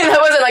 Like that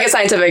wasn't like a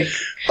scientific.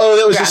 Oh,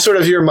 that was just sort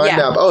of your mind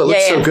map. Oh, it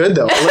looks so good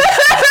though. It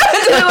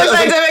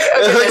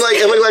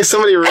looked like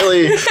somebody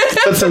really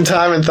put some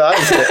time and thought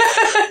into it.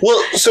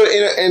 Well, so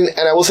and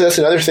I will say that's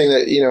another thing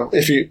that, you know,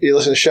 if you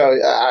listen to the show,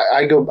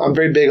 I'm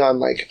very big on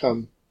like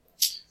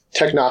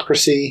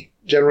technocracy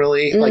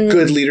generally. Like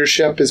good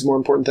leadership is more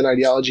important than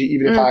ideology,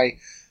 even if I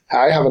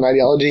have an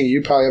ideology,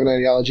 you probably have an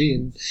ideology,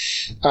 and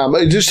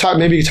just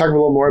maybe you talk a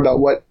little more about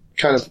what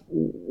kind of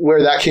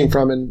where that came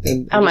from.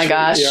 And oh my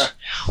gosh,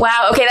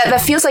 wow, okay,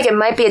 that feels like it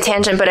might be a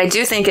tangent, but I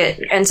do think it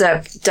ends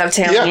up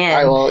dovetailing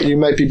in. Well, you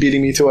might be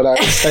beating me to what I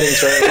was heading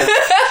to.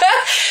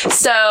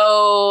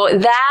 So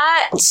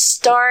that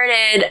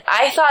started.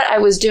 I thought I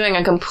was doing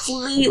a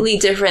completely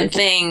different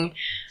thing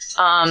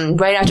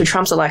right after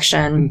Trump's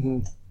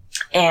election,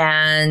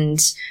 and.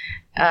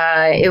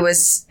 It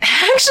was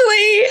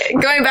actually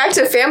going back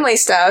to family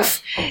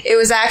stuff. It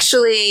was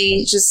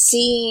actually just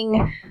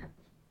seeing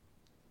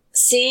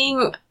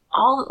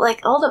all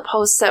the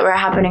posts that were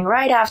happening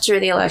right after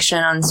the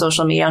election on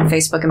social media, on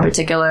Facebook in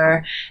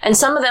particular. And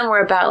some of them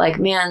were about like,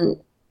 man,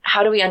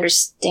 how do we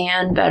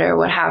understand better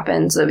what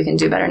happened so that we can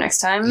do better next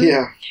time?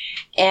 Yeah.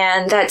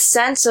 And that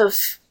sense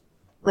of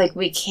like,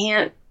 we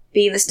can't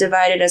be this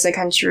divided as a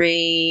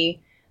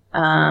country.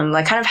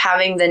 Like kind of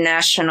having the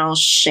national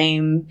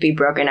shame be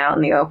broken out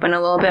in the open a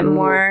little bit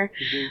more,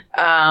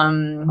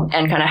 and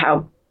kind of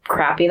how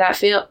crappy that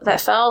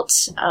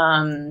felt.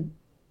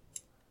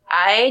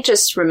 I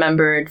just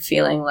remembered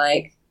feeling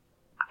like,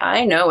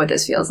 I know what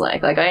this feels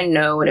like. Like, I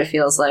know what it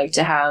feels like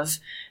to have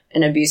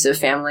an abusive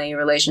family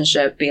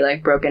relationship be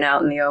like broken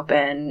out in the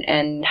open,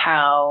 and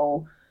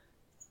how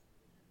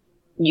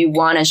you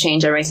want to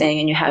change everything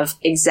and you have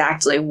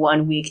exactly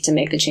 1 week to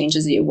make the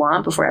changes that you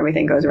want before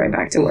everything goes right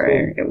back to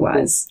where it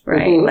was,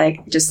 right?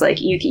 Like, just like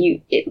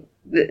the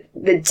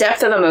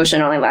depth of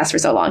emotion only lasts for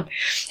so long.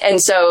 And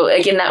so,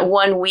 like, in that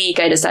 1 week,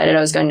 I decided I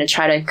was going to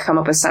try to come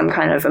up with some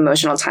kind of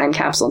emotional time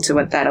capsule to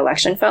what that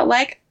election felt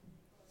like.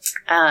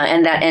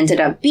 And that ended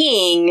up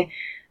being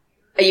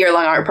a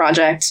year-long art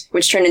project,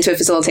 which turned into a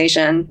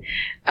facilitation,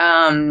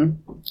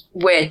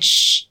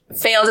 which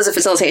failed as a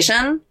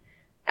facilitation.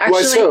 Actually,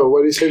 why so? Why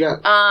do you say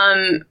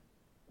that?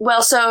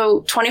 Well,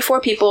 so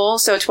 24 people,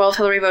 so 12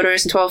 Hillary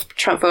voters and 12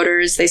 Trump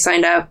voters, they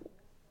signed up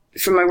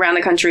from around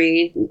the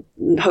country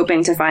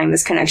hoping to find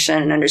this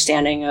connection and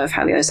understanding of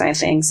how the other side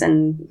thinks,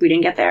 and we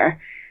didn't get there.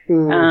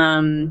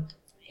 And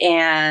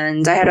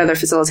I had other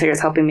facilitators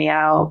helping me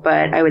out,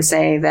 but I would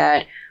say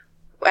that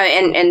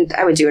and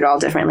I would do it all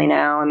differently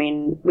now. I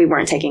mean, we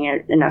weren't taking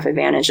enough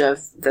advantage of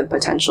the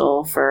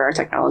potential for our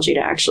technology to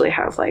actually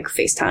have like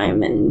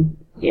FaceTime and,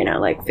 you know,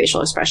 like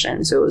facial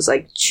expression. So it was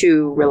like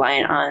too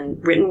reliant on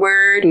written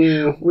word.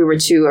 We were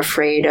too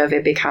afraid of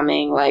it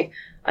becoming like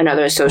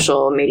another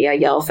social media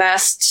yell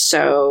fest.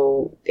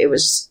 So it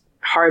was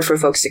hard for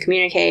folks to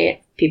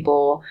communicate.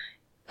 People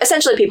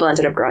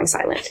ended up growing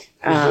silent.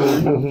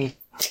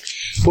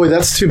 Boy,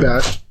 that's too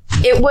bad.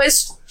 It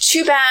was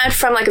too bad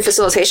from like a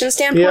facilitation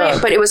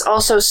standpoint, but it was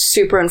also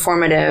super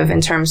informative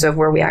in terms of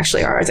where we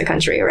actually are as a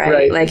country,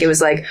 right? Like it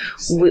was like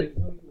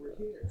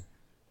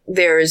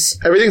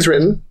everything's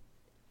written.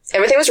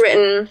 Everything was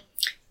written.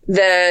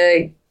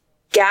 The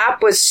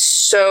gap was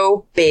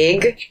so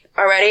big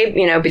already,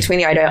 you know, between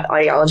the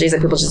ideologies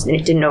that people just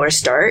didn't know where to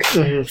start.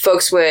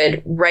 Folks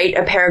would write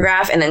a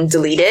paragraph and then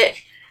delete it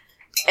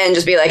and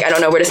just be like, I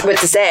don't know what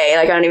to say.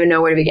 Like, I don't even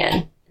know where to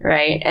begin.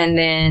 Right. And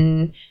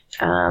then,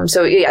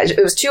 so yeah,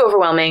 it was too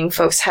overwhelming.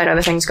 Folks had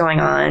other things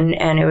going on,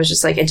 and it was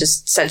just like, it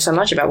just said so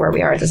much about where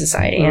we are as a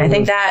society. And I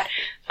think that,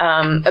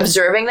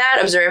 observing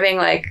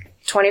like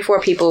 24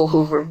 people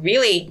who were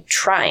really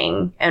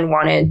trying and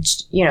wanted,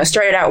 you know,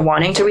 started out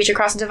wanting to reach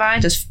across the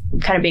divide, just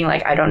kind of being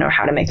like, I don't know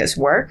how to make this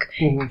work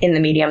in the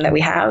medium that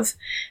we have,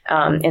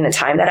 in the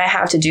time that I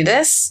have to do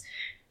this.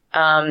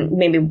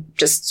 Maybe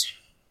just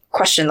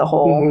question the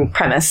whole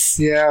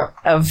premise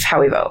of how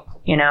we vote,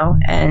 you know?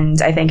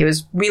 And I think it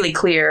was really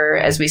clear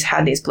as we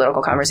had these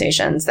political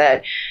conversations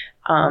that,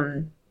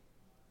 to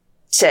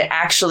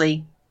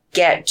actually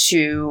get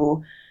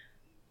to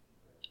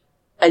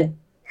a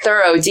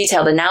thorough,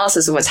 detailed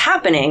analysis of what's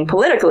happening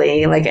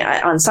politically, like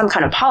on some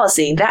kind of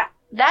policy,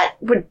 that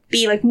would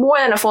be like more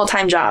than a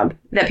full-time job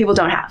that people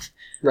don't have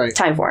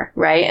time for,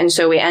 right? And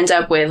so we end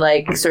up with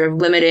like sort of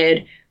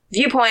limited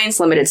viewpoints,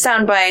 limited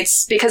sound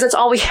bites, because it's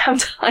all we have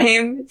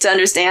time to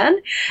understand.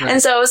 And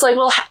so it was like,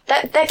 well,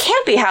 that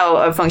can't be how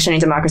a functioning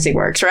democracy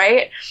works,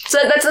 right? So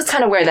that's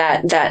kind of where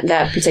that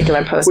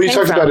particular post came from. Well, you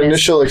talked about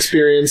initial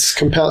experience,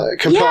 compelling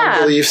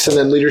beliefs, and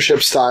then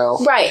leadership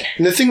style. Right.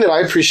 And the thing that I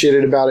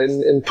appreciated about it,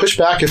 and push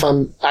back if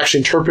I'm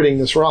actually interpreting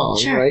this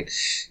wrong, right,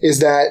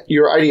 is that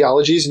your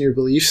ideologies and your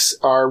beliefs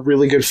are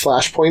really good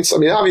flashpoints. I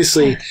mean,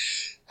 obviously...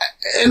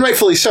 And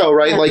rightfully so,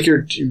 right? Like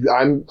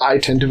I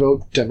tend to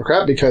vote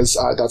Democrat because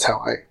that's how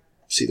I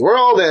see the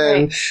world.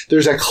 And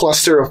there's a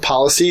cluster of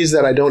policies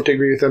that I don't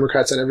agree with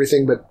Democrats on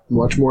everything, but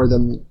much more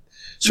than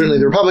certainly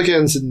the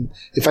Republicans. And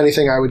if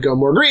anything, I would go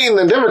more green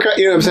than Democrat.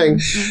 You know what I'm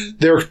saying?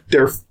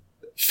 They're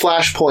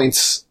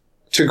flashpoints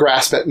to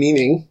grasp at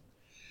meaning.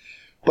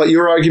 But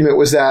your argument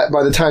was that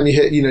by the time you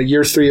hit, you know,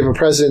 year 3 of a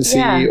presidency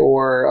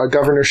or a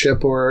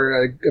governorship or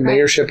a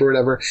mayorship or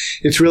whatever,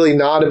 it's really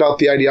not about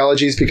the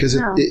ideologies because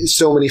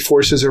so many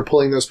forces are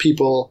pulling those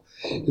people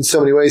in so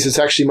many ways. It's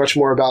actually much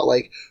more about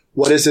like,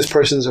 what is this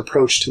person's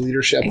approach to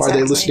leadership? Are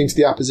they listening to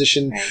the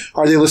opposition?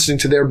 Are they listening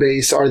to their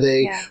base? Are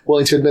they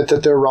willing to admit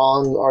that they're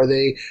wrong? Are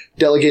they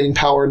delegating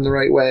power in the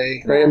right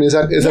way? Right? I mean, is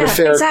that a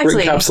fair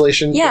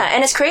encapsulation? Yeah.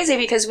 And it's crazy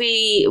because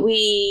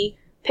we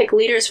pick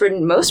leaders for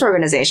most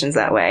organizations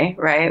that way,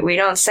 right? We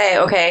don't say,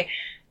 okay,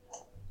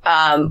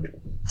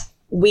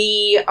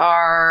 we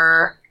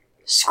are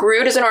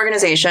screwed as an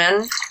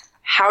organization.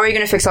 How are you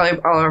going to fix all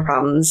our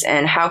problems?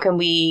 And how can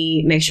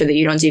we make sure that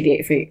you don't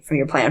deviate from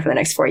your plan for the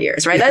next 4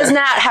 years, right? That is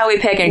not how we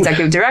pick an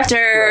executive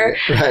director,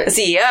 a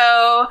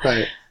CEO.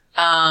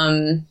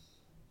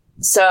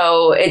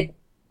 So I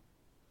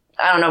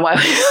don't know why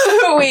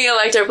we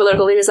elect our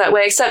political leaders that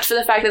way, except for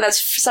the fact that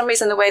that's for some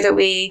reason the way that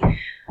we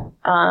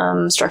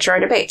structure our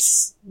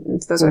debates.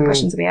 Those are the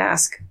questions that we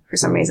ask for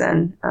some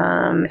reason.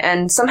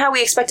 And somehow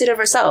we expect it of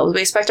ourselves. We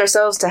expect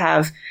ourselves to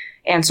have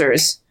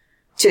answers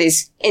to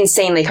these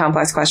insanely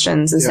complex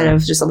questions instead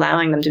of just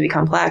allowing them to be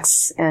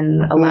complex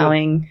and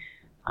allowing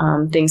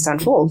things to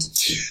unfold.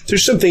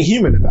 There's something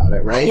human about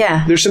it, right?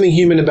 Yeah. There's something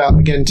human about,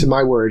 again, to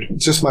my word,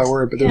 it's just my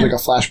word, but there's like a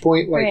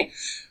flashpoint, like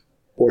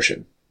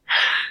abortion.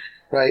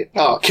 Right?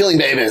 Oh, killing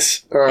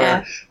babies.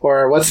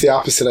 Or what's the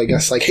opposite, I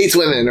guess? Like hates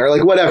women or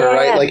like whatever,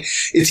 right? Like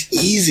it's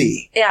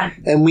easy. Yeah.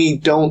 And we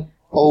don't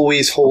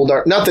always hold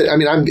our, not that, I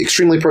mean, I'm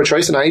extremely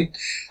pro-choice and I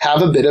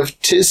have a bit of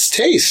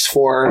distaste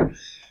for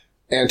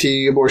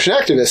anti-abortion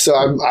activists. So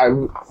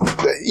I'm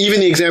even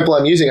the example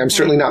I'm using, I'm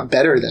certainly not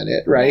better than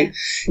it, right?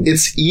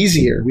 It's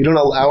easier. We don't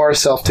allow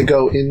ourselves to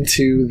go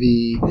into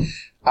the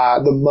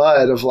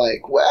mud of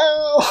like,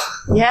 well.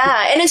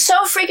 Yeah. And it's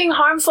so freaking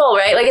harmful,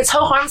 right? Like it's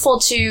so harmful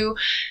to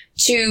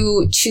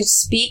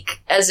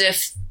speak as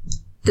if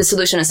the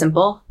solution is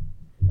simple.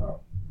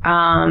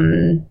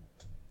 And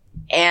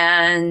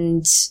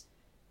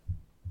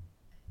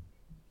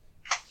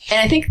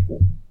I think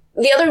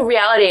the other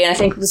reality, and I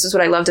think this is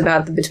what I loved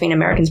about the Between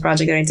Americans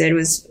project that I did,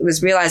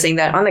 was realizing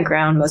that on the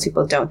ground, most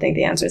people don't think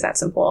the answer is that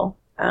simple.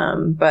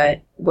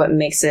 But what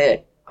makes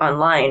it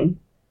online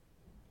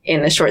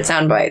in the short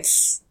sound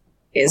bites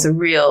is a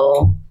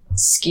real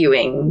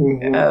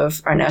skewing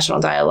of our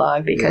national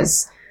dialogue,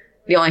 because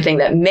the only thing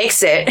that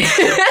makes it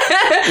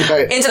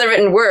into the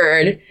written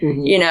word,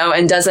 you know,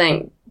 and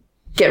doesn't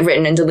get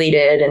written and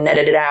deleted and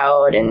edited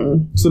out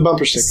and It's the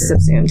bumper sticker.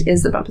 subsumed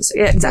is the bumper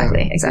sticker. Yeah,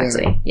 exactly.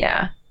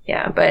 Yeah.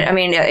 But I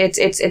mean,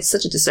 it's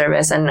such a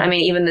disservice. And I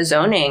mean, even the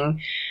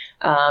zoning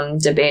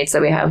debates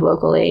that we have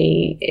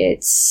locally,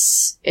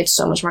 it's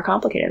so much more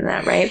complicated than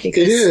that, right?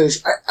 Because It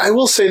is. I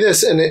will say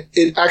this, and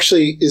it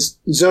actually is,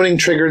 zoning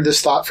triggered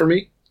this thought for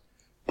me,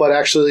 but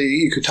actually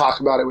you could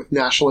talk about it with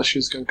national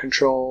issues, gun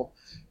control,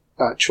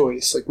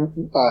 choice, like,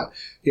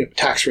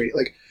 tax rate.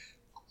 Like,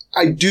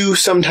 I do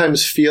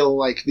sometimes feel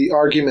like the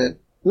argument,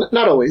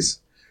 not always,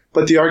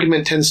 but the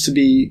argument tends to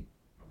be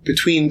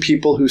between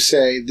people who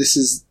say this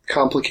is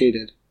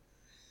complicated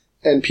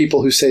and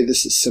people who say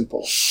this is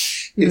simple.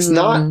 It's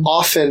not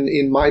often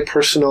in my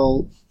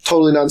personal,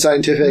 totally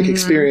non-scientific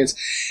experience.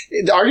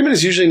 The argument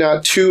is usually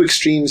not two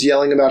extremes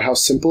yelling about how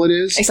simple it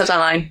is. except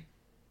online.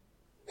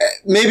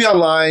 Maybe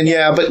online,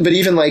 yeah, but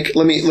even like,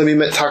 let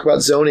me talk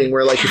about zoning,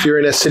 where like if you're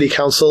in a city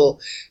council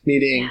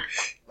meeting,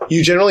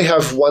 you generally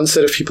have one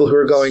set of people who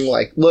are going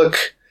like,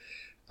 look,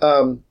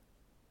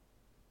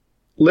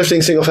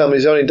 lifting single family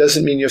zoning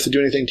doesn't mean you have to do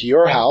anything to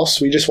your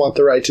house. We just want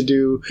the right to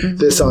do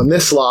this on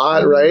this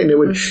lot, right? And it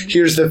would,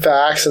 here's the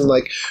facts, and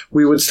like,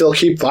 we would still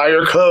keep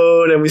fire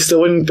code and we still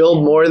wouldn't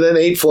build more than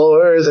 8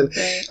 floors. And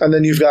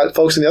then you've got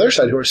folks on the other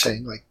side who are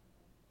saying like,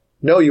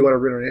 no, you want to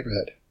ruin our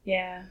neighborhood.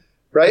 Yeah.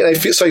 Right? And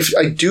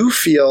I do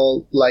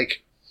feel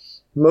like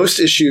most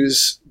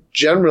issues,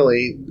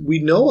 generally, we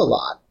know a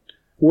lot.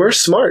 We're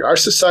smart. Our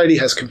society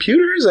has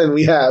computers, and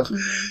we have,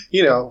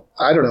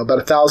 I don't know, about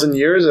 1,000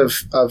 years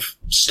of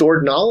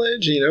stored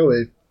knowledge,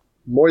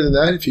 more than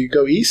that if you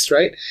go east,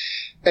 right?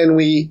 And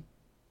we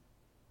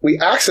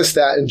access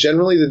that, and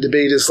generally the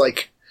debate is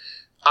like,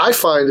 I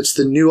find it's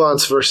the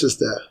nuance versus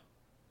the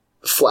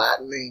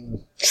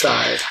flattening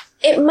side.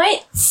 It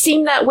might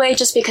seem that way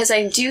just because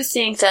I do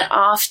think that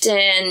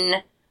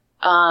often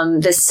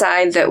the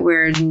side that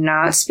we're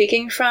not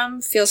speaking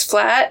from feels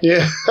flat.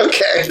 Yeah.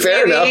 Okay.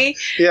 Fair enough.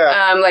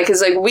 Yeah.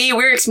 Cause like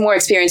we're more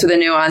experienced with the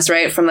nuance,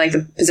 right? From like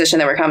the position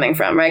that we're coming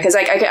from, right? Cause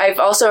like I've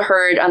also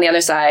heard on the other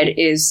side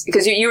is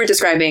because you were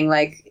describing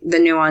like the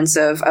nuance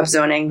of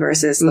upzoning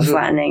versus the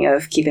flattening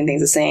of keeping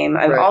things the same.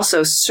 I've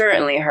also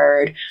certainly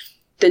heard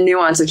the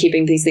nuance of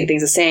keeping these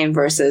things the same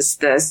versus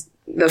the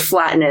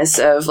flatness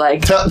of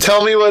like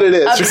tell me what it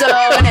is.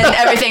 Upzone and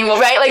everything. Well,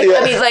 right? Like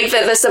I mean, like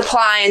the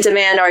supply and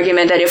demand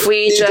argument that if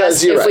we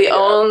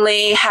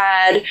only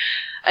had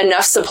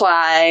enough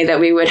supply, that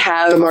we would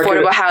have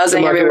affordable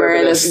housing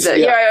everywhere.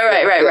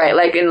 Right.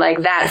 Like in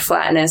like that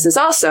flatness is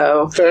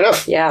also fair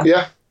enough.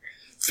 Yeah.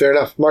 Fair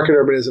enough. Market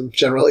urbanism,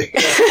 generally.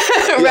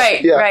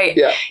 Right.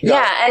 And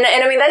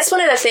I mean, that's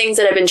one of the things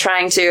that I've been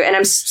trying to, and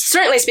I'm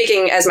certainly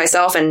speaking as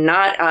myself and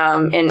not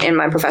in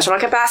my professional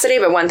capacity,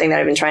 but one thing that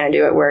I've been trying to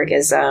do at work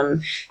is,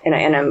 and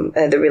I'm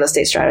the real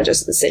estate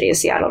strategist of the city of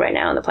Seattle right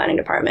now in the planning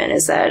department,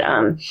 is that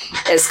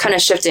is kind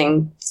of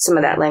shifting some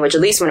of that language, at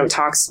least when we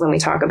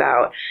talk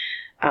about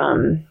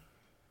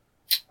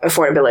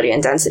affordability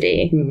and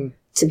density.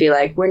 To be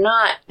like, we're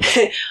not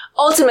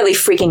ultimately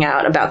freaking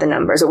out about the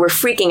numbers. What we're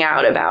freaking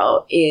out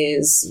about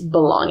is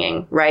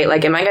belonging, right?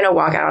 Like, am I going to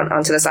walk out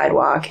onto the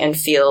sidewalk and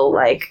feel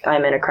like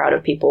I'm in a crowd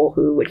of people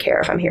who would care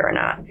if I'm here or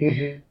not?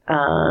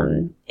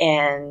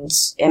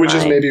 Which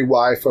is maybe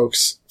why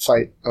folks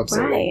fight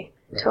upzoning. Right.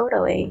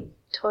 Totally.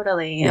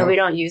 And we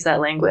don't use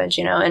that language,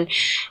 and I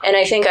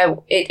think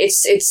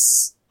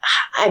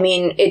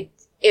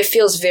it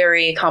feels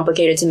very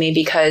complicated to me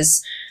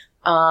because,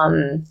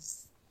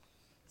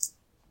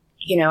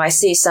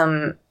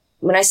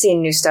 when I see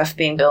new stuff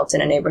being built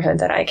in a neighborhood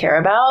that I care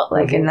about,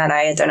 like, and that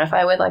I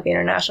identify with, like the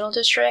International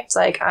District,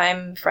 like,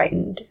 I'm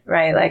frightened,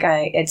 right? Like,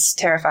 it's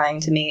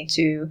terrifying to me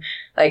to,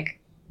 like,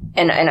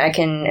 and I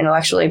can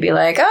intellectually be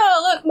like,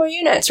 oh, look, more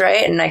units,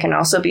 right? And I can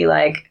also be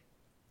like,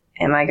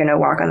 am I going to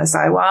walk on the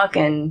sidewalk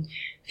and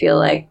feel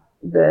like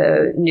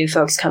the new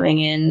folks coming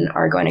in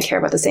are going to care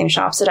about the same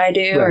shops that I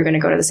do, or going to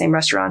go to the same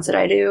restaurants that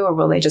I do, or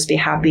will they just be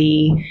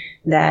happy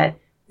that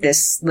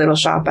this little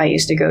shop I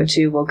used to go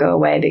to will go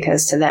away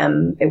because to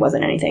them it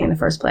wasn't anything in the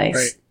first place?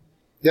 Right.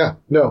 Yeah.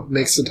 No,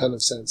 makes a ton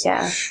of sense.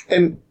 Yeah.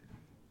 And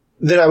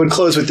then I would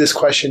close with this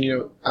question.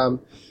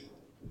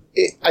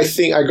 I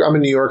think I'm a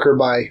New Yorker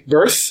by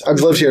birth.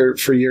 I've lived here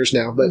for years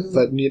now,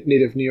 but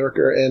native New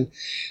Yorker, and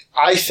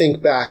I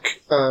think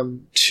back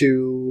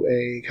to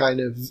a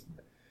kind of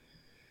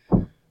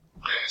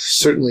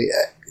certainly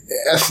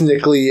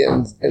ethnically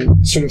and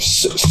sort of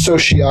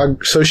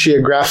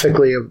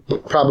sociographically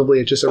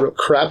probably just a real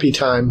crappy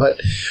time, but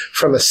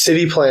from a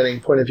city planning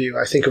point of view,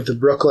 I think of the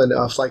Brooklyn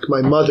of like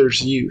my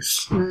mother's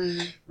youth,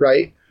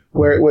 right?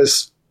 Where it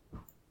was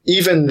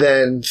even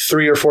then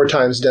 3 or 4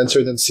 times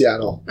denser than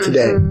Seattle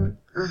today.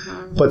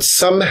 But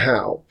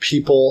somehow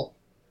people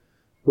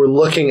were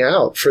looking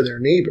out for their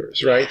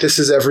neighbors, right? This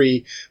is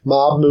every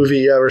mob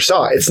movie you ever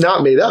saw. It's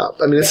not made up.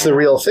 I mean, it's the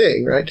real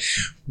thing, right?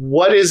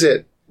 What is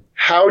it?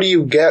 how do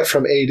you get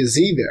from A to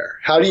Z there?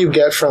 How do you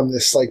get from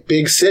this like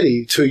big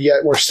city to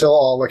yet we're still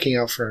all looking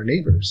out for our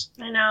neighbors?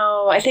 I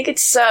know. I think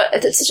it's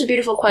such a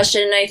beautiful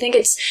question. I think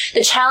it's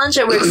the challenge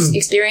that we're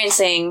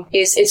experiencing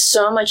is it's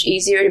so much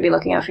easier to be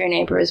looking out for your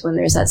neighbors when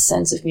there's that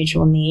sense of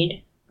mutual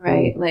need,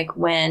 right? Like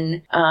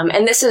when,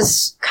 and this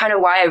is kind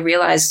of why I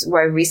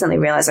recently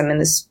realized I'm in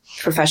this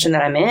profession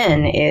that I'm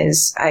in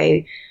is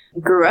I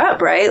grew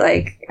up, right?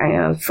 Like,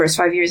 first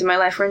 5 years of my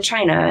life were in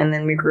China, and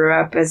then we grew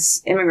up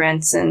as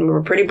immigrants, and we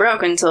were pretty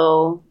broke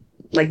until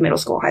like middle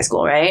school, high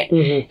school, right?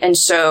 Mm-hmm. And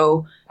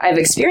so I've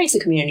experienced the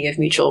community of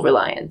mutual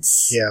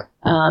reliance. Yeah.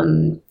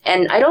 And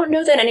I don't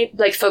know that any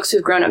like folks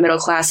who've grown up middle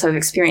class have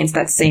experienced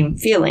that same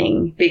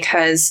feeling,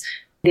 because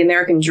the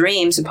American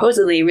dream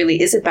supposedly really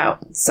is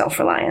about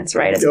self-reliance,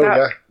 right? It's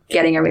about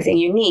getting everything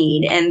you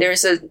need. And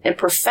there's a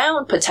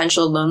profound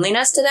potential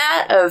loneliness to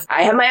that of,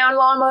 I have my own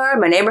lawnmower,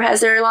 my neighbor has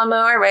their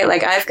lawnmower, right?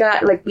 Like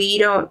we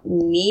don't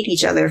need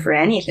each other for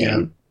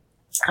anything.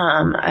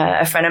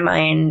 Yeah. A friend of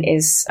mine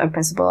is a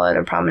principal at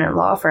a prominent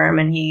law firm,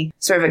 and he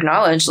sort of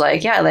acknowledged he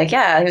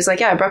was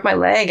like, I broke my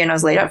leg and I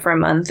was laid up for a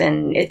month,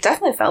 and it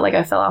definitely felt like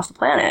I fell off the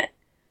planet.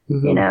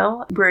 Mm-hmm. You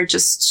know, we're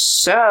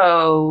just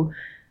so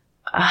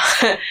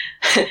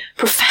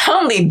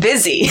profoundly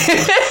busy.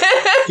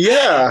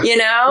 Yeah. You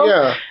know?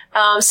 Yeah.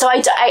 So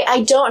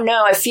I don't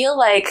know. I feel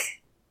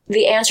like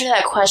the answer to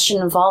that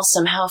question involves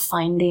somehow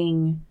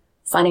finding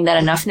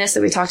that enoughness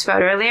that we talked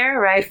about earlier,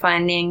 right?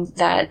 Finding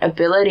that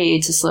ability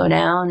to slow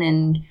down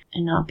and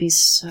not be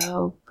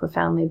so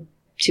profoundly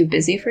too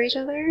busy for each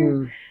other.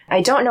 Mm.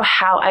 I don't know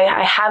how.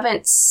 I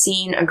haven't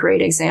seen a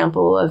great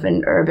example of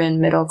an urban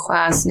middle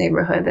class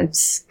neighborhood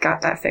that's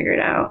got that figured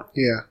out.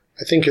 Yeah.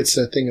 I think it's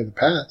a thing of the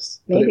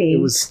past. Maybe.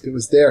 But it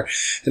was there.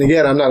 And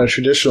again, I'm not a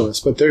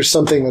traditionalist, but there's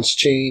something that's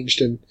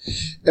changed. And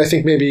I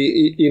think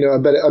maybe,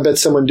 I bet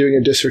someone doing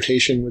a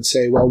dissertation would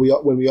say, well,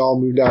 when we all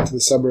moved out to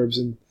the suburbs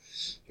and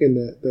in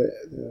the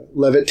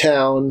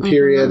Levittown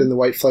period and the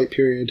white flight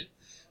period,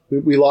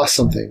 we lost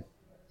something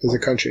as a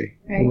country.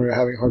 Right. And we're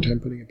having a hard time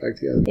putting it back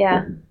together.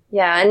 Yeah.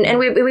 Yeah. And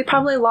we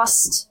probably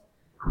lost...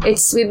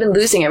 we've been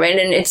losing it, right?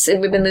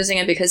 And we've been losing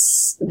it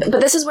because, but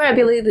this is where I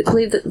believe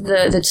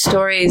that the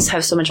stories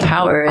have so much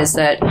power, is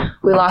that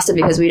we lost it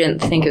because we didn't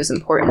think it was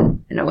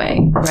important in a way,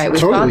 right? We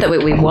thought that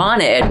what we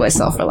wanted was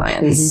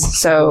self-reliance. Mm-hmm.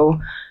 So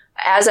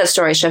as that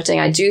story is shifting,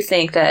 I do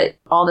think that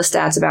all the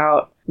stats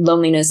about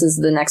loneliness is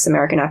the next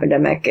American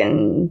epidemic,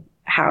 and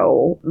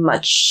how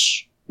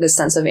much the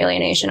sense of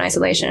alienation,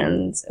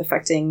 isolation is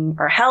affecting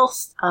our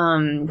health,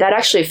 that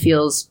actually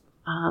feels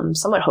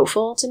somewhat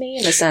hopeful to me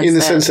in the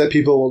sense that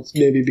people will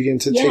maybe begin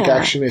to take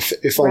action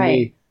if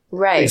only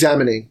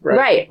examining.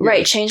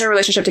 Right. Change our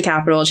relationship to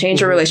capital,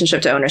 change our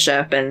relationship to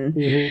ownership, and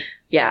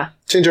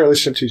change our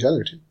relationship to each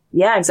other too.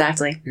 Yeah,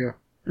 exactly. Yeah.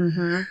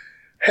 Mm-hmm.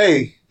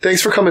 Hey,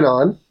 thanks for coming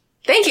on.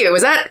 Thank you. That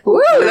was fast.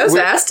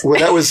 Well,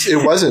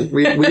 it wasn't.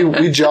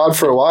 We jogged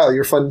for a while.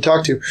 You're fun to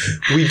talk to.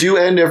 We do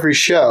end every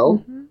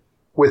show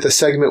with a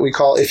segment we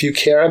call "If You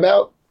Care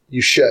About,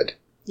 You Should."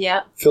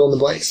 Yeah. Fill in the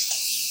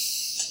blanks.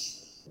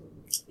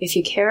 If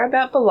you care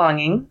about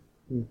belonging,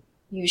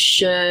 you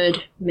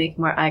should make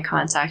more eye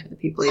contact with the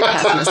people you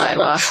pass on the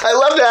sidewalk. I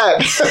love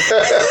that.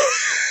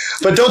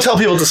 But don't tell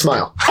people to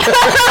smile.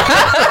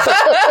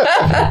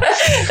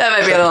 That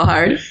might be a little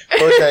hard.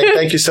 Okay.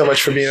 Thank you so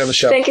much for being on the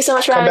show. Thank you so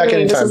much for having me.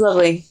 Anytime. This is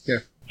lovely. Yeah.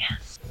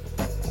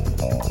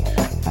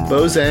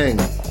 Bo Zhang.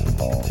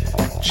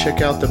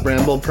 Check out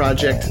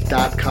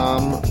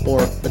thebrambleproject.com or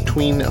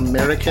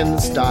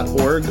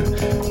betweenamericans.org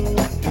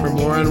for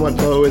more on what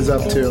Bo is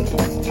up to.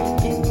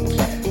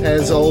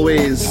 As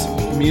always,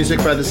 music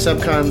by the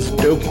Subcons,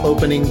 dope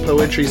opening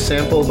poetry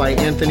sample by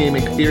Anthony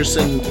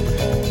McPherson,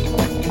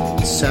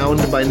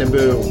 sound by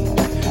Naboo.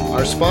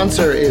 Our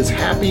sponsor is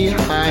Happy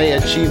High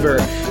Achiever.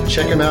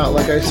 Check him out.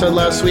 Like I said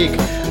last week,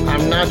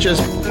 I'm not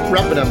just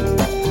repping them,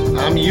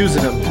 I'm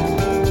using them.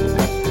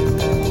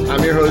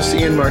 I'm your host,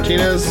 Ian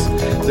Martinez.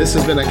 This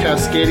has been a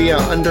Cascadia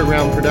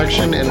Underground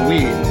production, and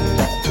we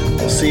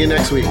will see you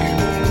next week.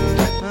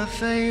 My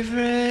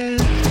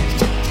favorite